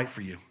going to fight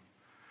for you.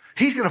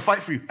 He's going to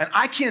fight for you. And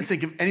I can't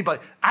think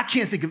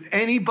of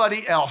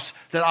anybody else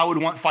that I would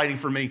want fighting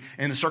for me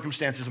in the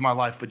circumstances of my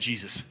life but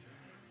Jesus.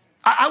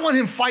 I want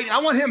him fighting. I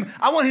want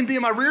him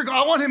being my rear guard.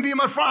 I want him being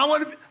my front. I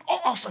want him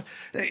also.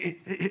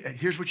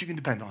 Here's what you can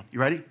depend on. You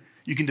ready?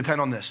 You can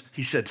depend on this.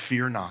 He said,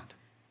 fear not.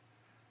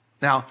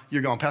 Now,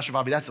 you're going, Pastor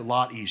Bobby, that's a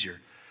lot easier,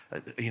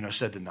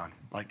 said than done.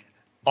 Like,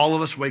 all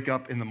of us wake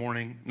up in the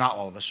morning, not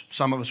all of us,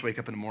 some of us wake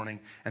up in the morning,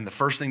 and the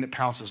first thing that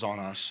pounces on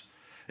us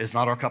is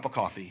not our cup of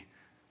coffee,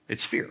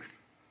 it's fear.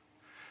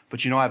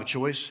 But I have a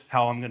choice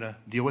how I'm going to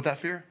deal with that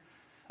fear.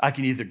 I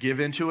can either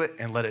give into it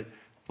and let it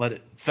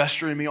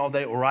fester in me all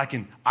day, or I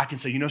can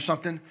say, you know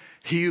something?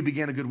 He who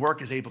began a good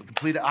work is able to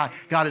complete it.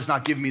 God has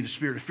not given me the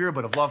spirit of fear,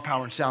 but of love,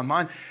 power, and sound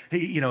mind.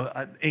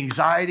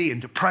 Anxiety and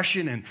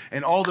depression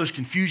and all those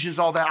confusions,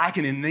 all that, I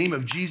can, in the name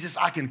of Jesus,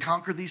 I can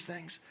conquer these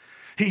things.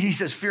 He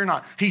says, fear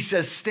not. He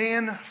says,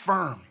 stand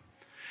firm.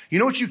 You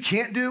know what you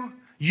can't do?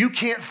 You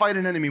can't fight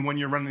an enemy when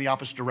you're running the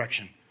opposite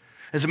direction.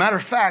 As a matter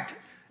of fact,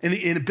 in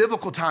the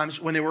biblical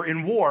times, when they were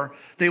in war,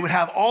 they would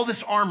have all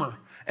this armor,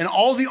 and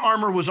all the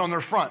armor was on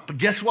their front. But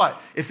guess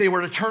what? If they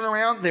were to turn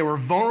around, they were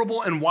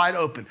vulnerable and wide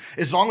open.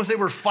 As long as they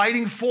were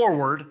fighting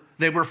forward,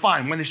 they were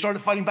fine. When they started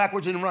fighting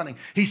backwards and running,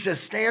 he says,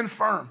 stand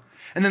firm.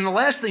 And then the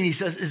last thing he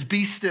says is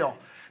be still.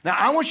 Now,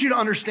 I want you to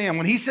understand,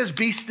 when he says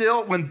be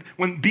still, when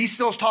be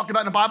still is talked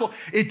about in the Bible,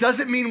 it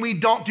doesn't mean we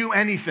don't do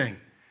anything.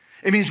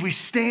 It means we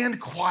stand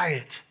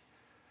quiet.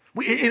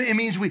 It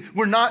means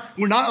we're not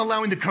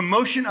allowing the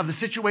commotion of the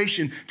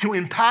situation to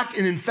impact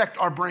and infect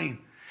our brain.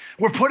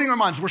 We're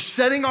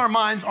setting our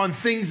minds on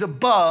things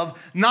above,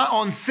 not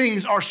on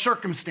things, our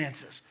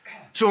circumstances.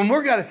 So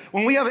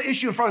when we have an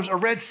issue in front of us, a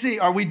Red Sea,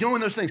 are we doing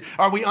those things?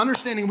 Are we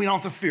understanding we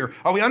don't have to fear?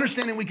 Are we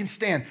understanding we can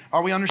stand?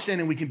 Are we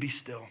understanding we can be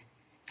still?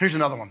 Here's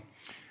another one.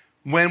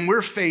 When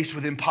we're faced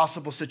with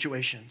impossible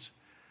situations,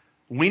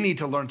 we need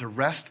to learn to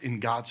rest in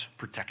God's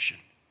protection.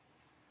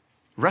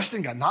 Rest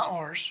in God, not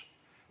ours.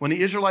 When the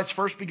Israelites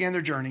first began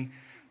their journey,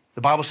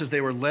 the Bible says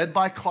they were led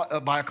by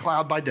a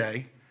cloud by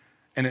day,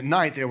 and at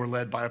night they were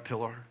led by a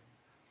pillar.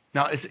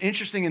 Now, it's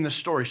interesting in this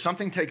story,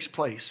 something takes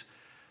place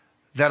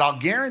that I'll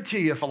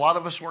guarantee you, if a lot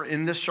of us were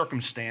in this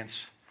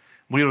circumstance,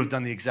 we would have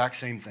done the exact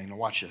same thing. Now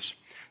watch this.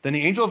 Then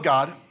the angel of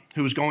God,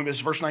 who was going, this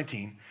is verse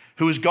 19,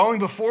 who was going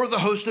before the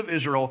host of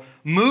Israel,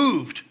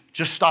 moved.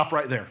 Just stop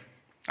right there.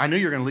 I knew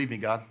you were going to leave me,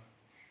 God.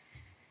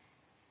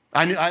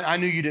 I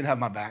knew you didn't have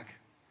my back.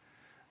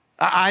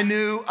 I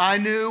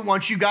knew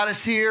once you got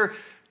us here,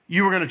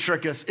 you were going to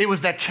trick us. It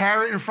was that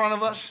carrot in front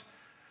of us.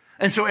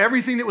 And so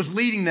everything that was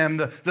leading them,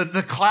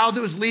 the cloud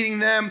that was leading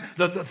them,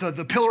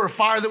 the pillar of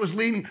fire that was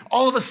leading,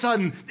 all of a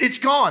sudden, it's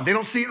gone. They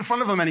don't see it in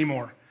front of them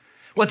anymore.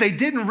 What they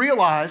didn't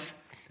realize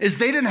is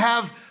they didn't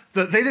have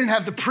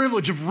the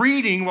privilege of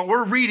reading what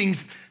we're reading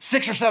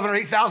 6,000 or 7,000 or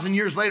 8,000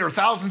 years later,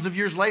 thousands of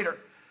years later.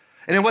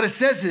 And then what it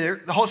says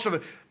here, the host of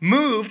it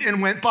moved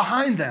and went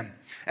behind them.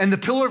 And the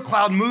pillar of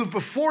cloud moved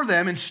before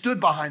them and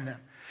stood behind them,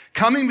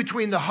 coming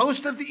between the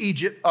host of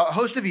Egypt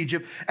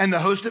and the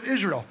host of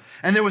Israel.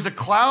 And there was a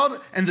cloud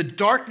and the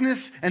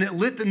darkness, and it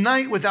lit the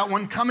night without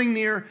one coming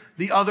near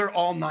the other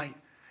all night.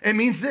 It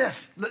means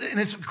this, and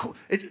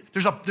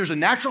there's a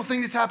natural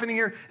thing that's happening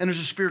here, and there's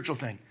a spiritual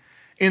thing.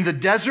 In the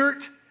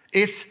desert,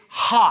 it's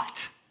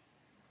hot.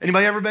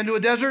 Anybody ever been to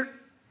a desert?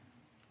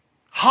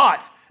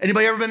 Hot.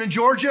 Anybody ever been in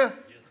Georgia?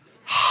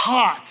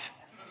 Hot.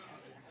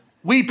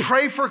 We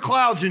pray for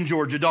clouds in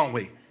Georgia, don't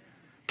we?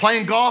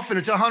 Playing golf and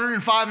it's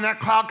 105 and that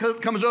cloud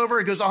comes over,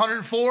 it goes to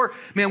 104.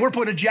 Man, we're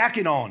putting a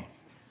jacket on,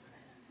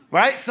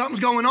 right?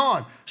 Something's going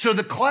on. So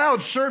the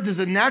cloud served as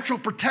a natural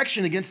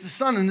protection against the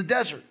sun in the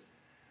desert.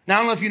 Now, I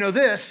don't know if you know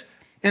this,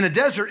 in a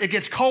desert, it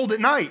gets cold at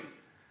night.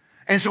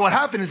 And so what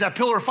happened is that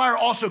pillar of fire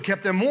also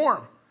kept them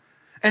warm.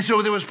 And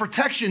so there was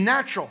protection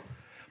natural,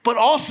 but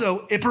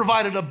also it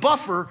provided a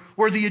buffer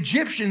where the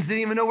Egyptians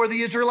didn't even know where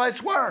the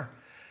Israelites were.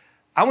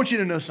 I want you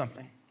to know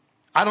something.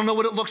 I don't know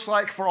what it looks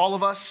like for all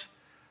of us,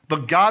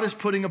 but God is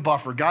putting a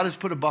buffer. God has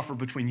put a buffer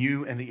between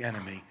you and the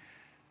enemy.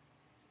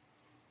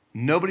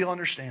 Nobody will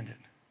understand it,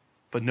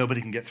 but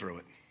nobody can get through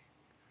it.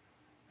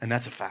 And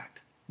that's a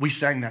fact. We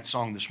sang that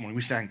song this morning.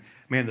 We sang,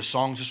 man, the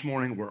songs this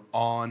morning were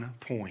on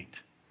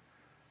point.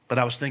 But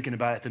I was thinking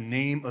about it, the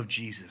name of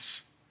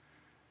Jesus,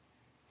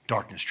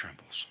 darkness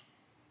trembles.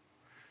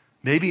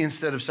 Maybe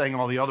instead of saying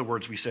all the other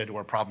words we say to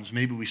our problems,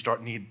 maybe we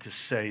need to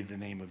say the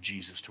name of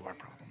Jesus to our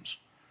problems.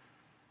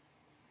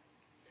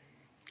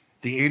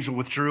 The angel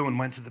withdrew and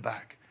went to the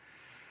back.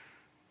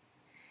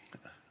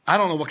 I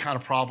don't know what kind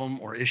of problem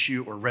or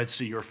issue or Red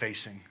Sea you're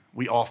facing.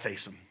 We all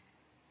face them.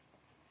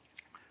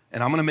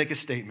 And I'm going to make a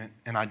statement,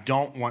 and I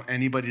don't want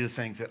anybody to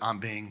think that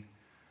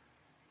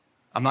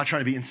I'm not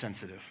trying to be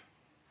insensitive.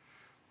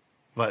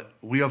 But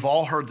we have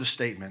all heard the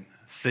statement,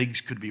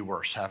 things could be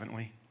worse, haven't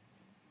we?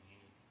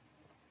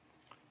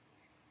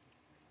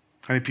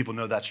 How many people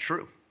know that's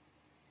true?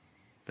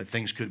 That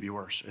things could be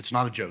worse. It's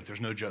not a joke. There's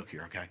no joke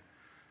here, okay?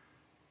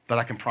 But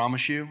I can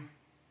promise you,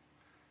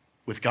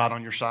 with God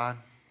on your side,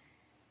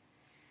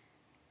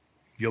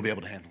 you'll be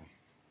able to handle them.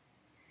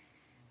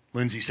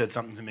 Lindsay said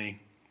something to me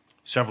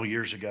several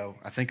years ago.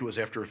 I think it was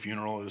after a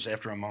funeral. It was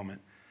after a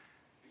moment.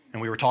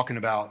 And we were talking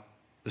about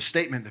the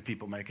statement that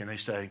people make, and they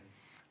say,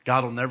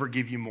 God will never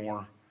give you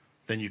more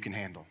than you can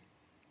handle.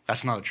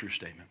 That's not a true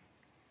statement.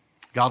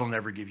 God will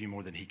never give you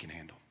more than he can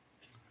handle.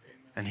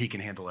 And he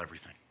can handle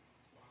everything.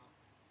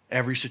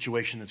 Every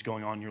situation that's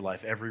going on in your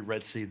life, every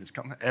Red Sea that's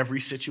coming,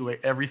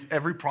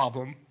 every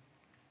problem,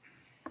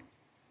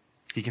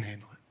 he can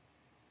handle it.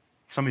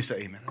 Somebody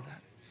say amen to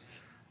that.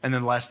 And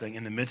then the last thing,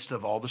 in the midst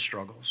of all the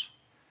struggles,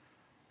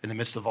 in the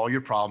midst of all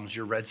your problems,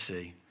 your Red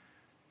Sea,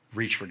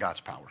 reach for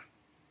God's power.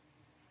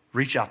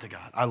 Reach out to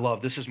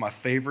God. This is my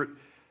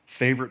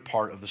favorite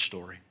part of the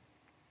story.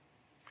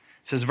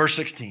 It says, verse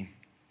 16,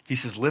 he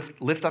says,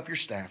 lift up your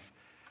staff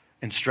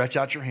and stretch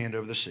out your hand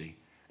over the sea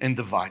and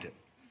divide it,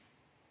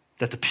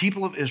 that the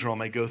people of Israel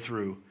may go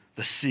through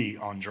the sea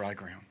on dry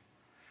ground.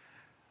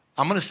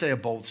 I'm going to say a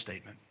bold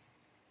statement.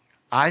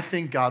 I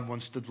think God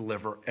wants to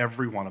deliver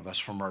every one of us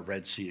from our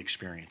Red Sea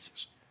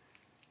experiences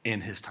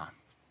in his time.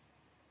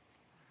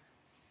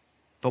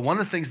 But one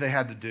of the things they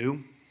had to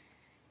do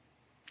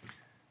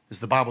is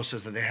the Bible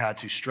says that they had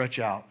to stretch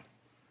out.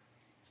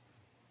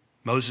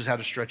 Moses had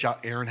to stretch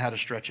out. Aaron had to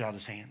stretch out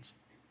his hands.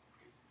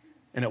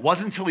 And it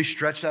wasn't until he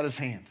stretched out his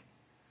hand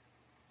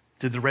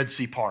did the Red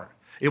Sea part.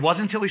 It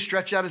wasn't until he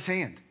stretched out his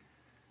hand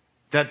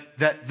that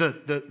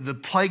the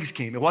plagues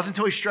came. It wasn't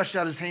until he stretched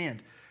out his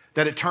hand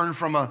that it turned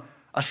from a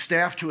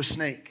staff to a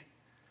snake.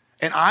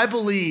 And I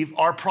believe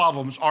our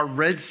problems, our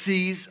Red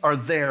Seas are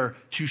there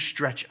to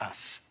stretch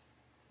us.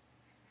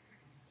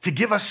 To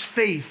give us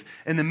faith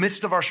in the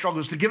midst of our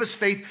struggles, to give us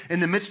faith in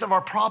the midst of our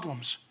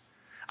problems.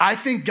 I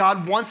think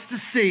God wants to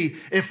see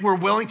if we're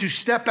willing to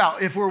step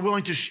out, if we're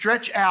willing to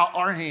stretch out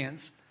our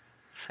hands.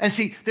 And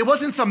see, there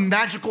wasn't some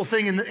magical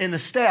thing in the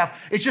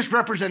staff. It just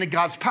represented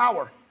God's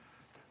power.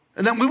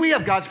 And then we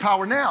have God's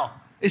power now.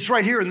 It's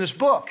right here in this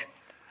book.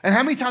 And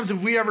how many times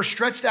have we ever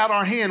stretched out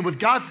our hand with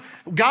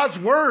God's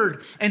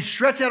word and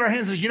stretched out our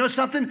hands and says, you know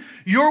something?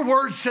 Your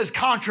word says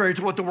contrary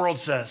to what the world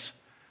says.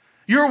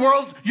 Your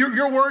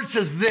word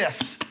says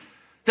this,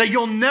 that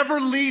you'll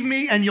never leave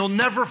me and you'll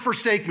never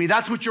forsake me.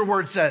 That's what your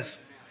word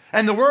says.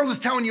 And the world is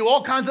telling you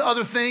all kinds of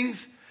other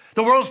things.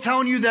 The world's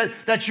telling you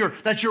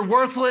that you're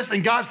worthless,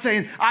 and God's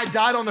saying, I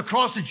died on the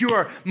cross, that you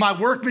are my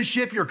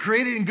workmanship, you're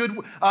created in good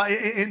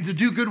to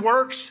do good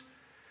works.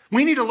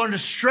 We need to learn to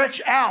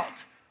stretch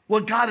out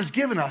what God has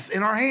given us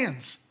in our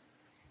hands.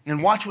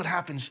 And watch what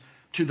happens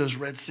to those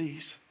Red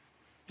Seas.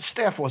 The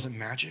staff wasn't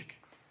magic.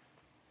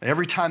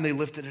 Every time they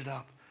lifted it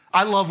up.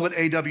 I love what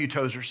A.W.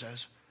 Tozer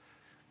says.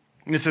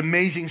 And it's an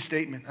amazing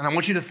statement. And I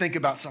want you to think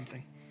about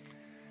something.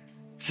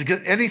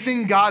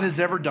 Anything God has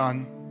ever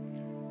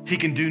done, he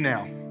can do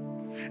now.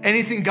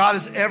 Anything God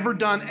has ever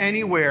done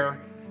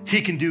anywhere,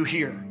 he can do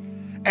here.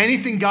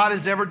 Anything God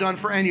has ever done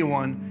for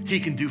anyone, he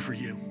can do for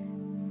you.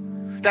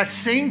 That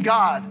same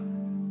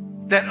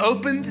God that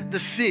opened the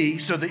sea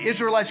so the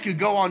Israelites could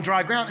go on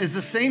dry ground is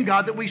the same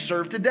God that we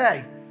serve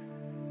today.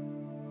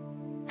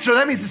 So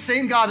that means the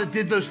same God that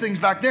did those things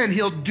back then,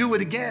 he'll do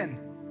it again.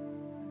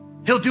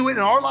 He'll do it in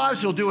our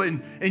lives. He'll do it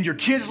in your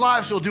kids'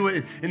 lives. He'll do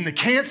it in the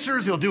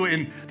cancers. He'll do it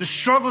in the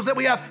struggles that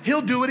we have.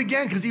 He'll do it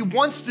again because he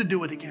wants to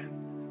do it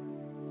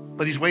again.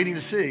 But he's waiting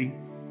to see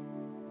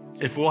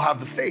if we'll have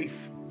the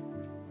faith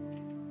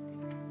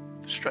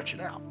to stretch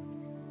it out.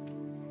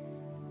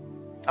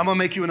 I'm going to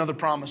make you another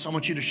promise. I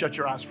want you to shut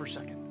your eyes for a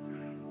second.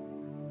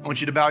 I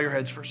want you to bow your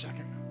heads for a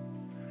second.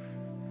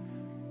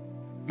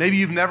 Maybe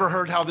you've never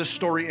heard how this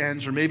story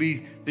ends, or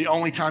maybe the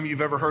only time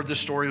you've ever heard this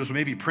story was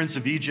maybe Prince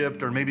of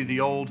Egypt, or maybe the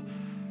old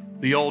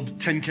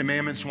Ten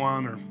Commandments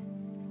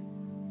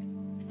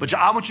one. But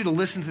I want you to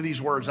listen to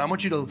these words. I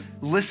want you to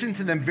listen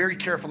to them very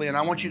carefully, and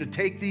I want you to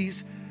take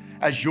these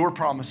as your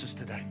promises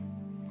today,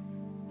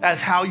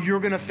 as how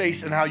you're going to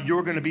face and how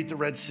you're going to beat the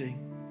Red Sea.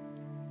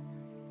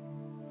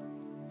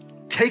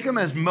 Take them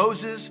as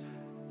Moses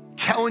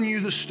telling you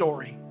the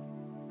story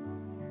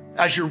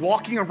as you're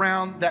walking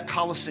around that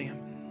Colosseum.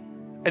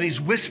 And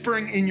he's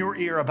whispering in your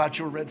ear about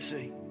your Red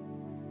Sea.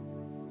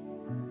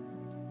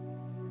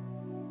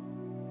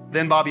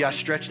 Then, Bobby, I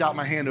stretched out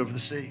my hand over the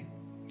sea.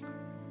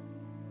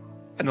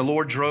 And the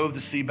Lord drove the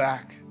sea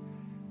back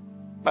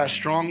by a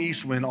strong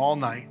east wind all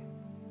night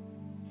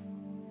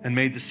and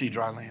made the sea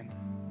dry land.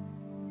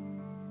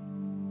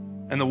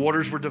 And the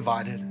waters were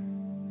divided.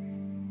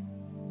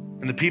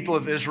 And the people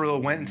of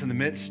Israel went into the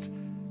midst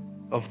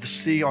of the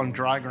sea on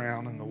dry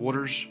ground, and the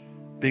waters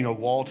being a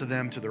wall to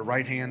them to their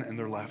right hand and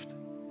their left.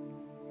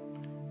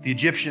 The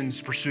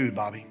Egyptians pursued,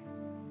 Bobby.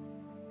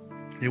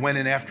 They went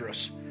in after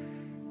us.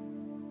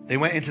 They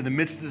went into the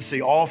midst of the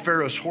sea, all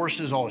Pharaoh's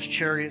horses, all his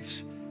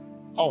chariots,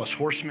 all his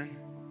horsemen.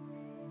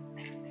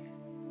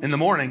 In the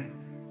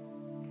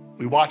morning,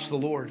 we watched the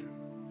Lord,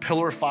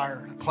 pillar of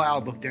fire, a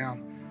cloud looked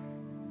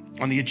down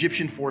on the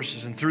Egyptian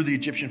forces and threw the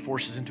Egyptian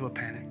forces into a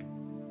panic.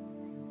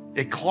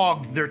 It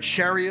clogged their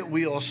chariot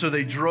wheels, so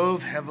they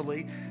drove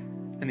heavily.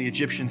 And the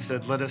Egyptians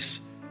said, let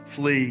us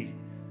flee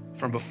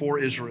from before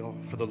Israel,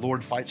 for the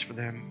Lord fights for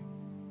them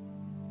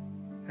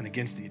and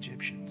against the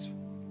Egyptians.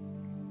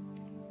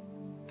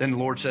 Then the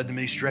Lord said to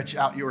me, stretch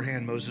out your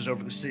hand, Moses,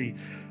 over the sea,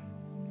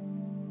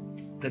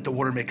 that the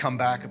water may come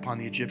back upon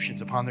the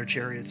Egyptians, upon their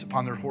chariots,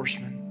 upon their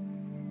horsemen.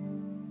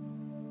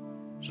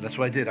 So that's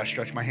what I did. I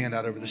stretched my hand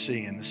out over the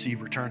sea, and the sea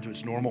returned to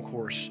its normal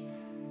course.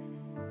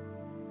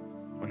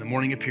 When the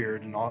morning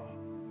appeared, and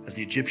as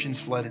the Egyptians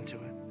fled into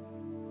it,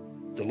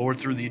 the Lord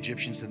threw the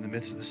Egyptians in the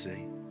midst of the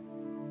sea.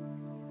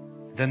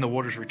 Then the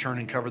waters returned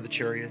and covered the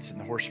chariots and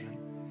the horsemen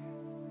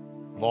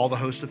of all the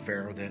host of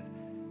Pharaoh that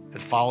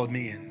had followed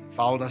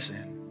us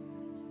in.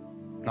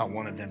 Not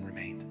one of them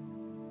remained.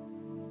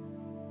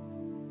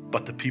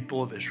 But the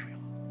people of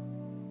Israel,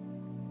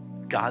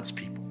 God's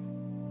people,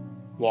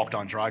 walked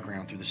on dry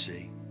ground through the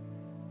sea,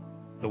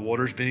 the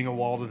waters being a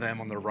wall to them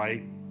on their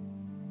right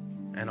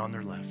and on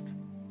their left.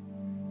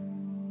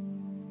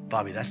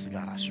 Bobby, that's the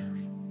God I serve.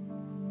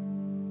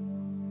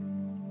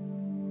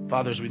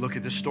 Father, as we look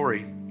at this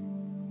story,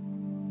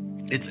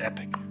 it's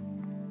epic.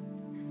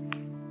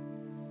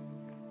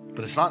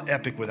 But it's not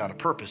epic without a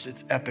purpose.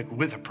 It's epic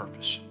with a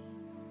purpose.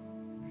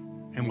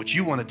 And what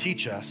you want to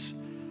teach us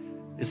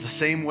is the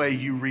same way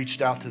you reached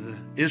out to the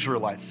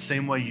Israelites, the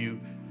same way you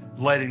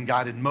led and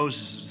guided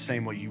Moses is the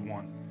same way you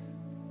want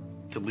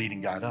to lead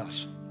and guide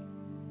us.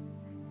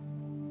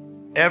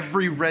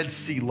 Every Red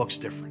Sea looks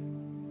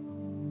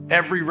different.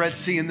 Every Red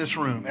Sea in this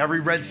room, every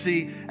Red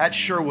Sea at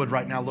Sherwood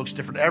right now looks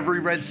different. Every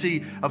Red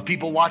Sea of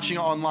people watching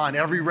online,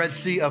 every Red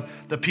Sea of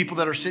the people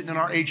that are sitting in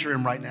our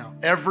atrium right now,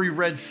 every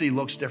Red Sea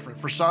looks different.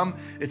 For some,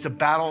 it's a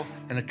battle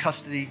and a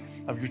custody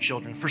of your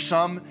children. For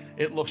some,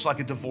 it looks like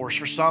a divorce.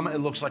 For some, it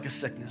looks like a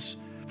sickness.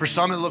 For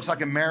some, it looks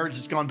like a marriage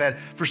that's gone bad.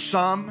 For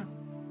some,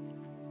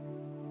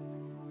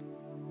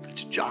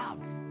 it's a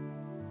job.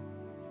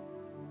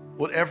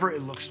 Whatever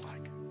it looks like.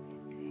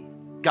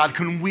 God,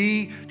 can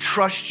we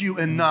trust you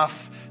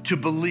enough to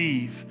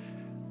believe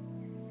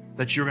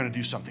that you're going to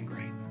do something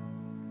great?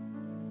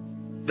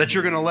 That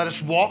you're going to let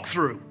us walk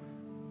through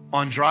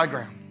on dry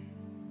ground?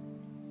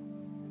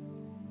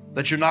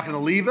 That you're not going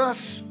to leave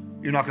us?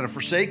 You're not going to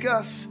forsake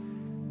us?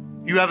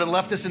 You haven't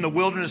left us in the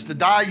wilderness to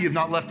die. You have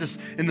not left us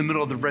in the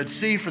middle of the Red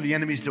Sea for the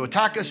enemies to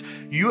attack us.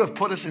 You have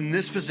put us in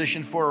this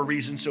position for a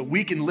reason, so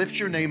we can lift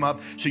your name up,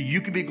 so you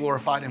can be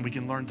glorified, and we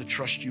can learn to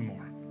trust you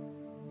more.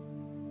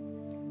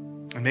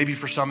 And maybe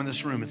for some in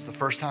this room, it's the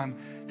first time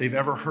they've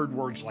ever heard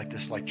words like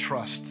this, like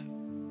trust.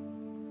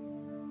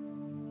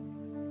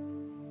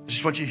 I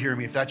just want you to hear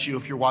me. If that's you,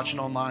 if you're watching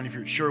online, if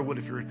you're at Sherwood,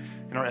 if you're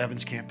in our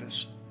Evans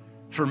campus.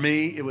 For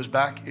me, it was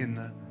back in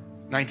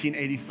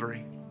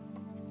 1983.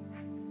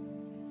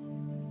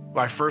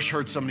 When I first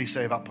heard somebody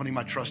say about putting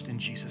my trust in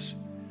Jesus.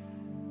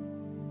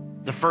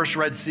 The first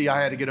Red Sea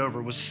I had to get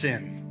over was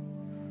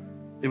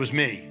sin. It was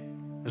me.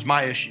 It was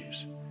my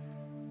issues.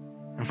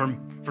 And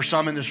for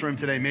some in this room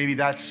today, maybe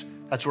that's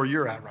where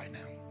you're at right now.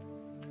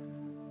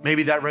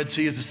 Maybe that Red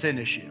Sea is a sin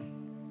issue.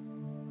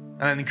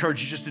 And I'd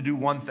encourage you just to do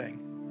one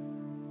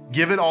thing.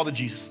 Give it all to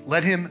Jesus.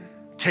 Let him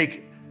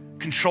take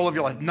control of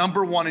your life.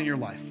 Number one in your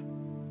life.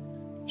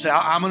 Say,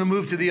 I'm going to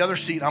move to the other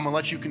seat. I'm going to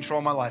let you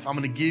control my life. I'm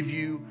going to give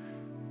you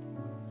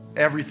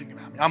everything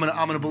about me. I'm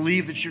going to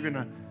believe that you're going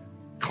to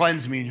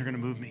cleanse me and you're going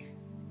to move me.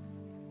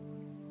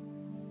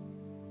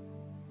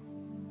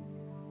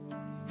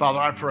 Father,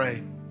 I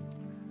pray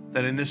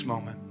that in this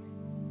moment,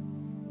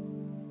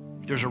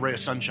 there's a ray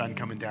of sunshine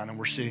coming down and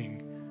we're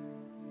seeing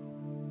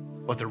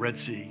what the Red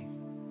Sea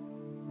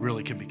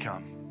really can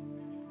become.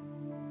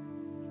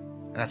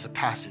 And that's a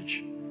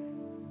passage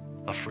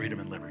of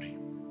freedom and liberty.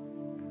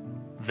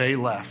 They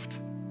left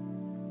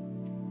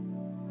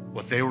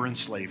what they were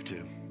enslaved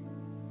to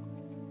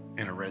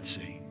in a Red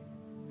Sea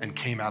and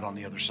came out on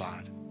the other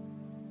side,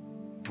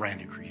 brand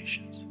new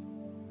creations.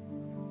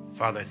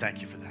 Father, I thank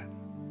you for that.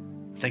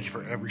 Thank you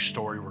for every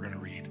story we're going to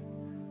read,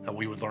 that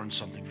we would learn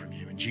something from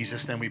you. In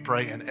Jesus' name we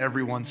pray, and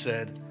everyone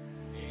said,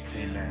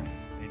 amen.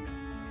 Amen.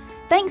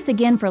 Thanks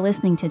again for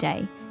listening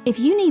today. If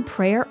you need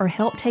prayer or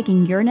help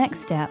taking your next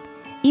step,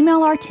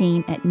 email our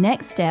team at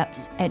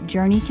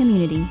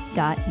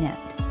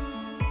nextsteps@journeycommunity.net.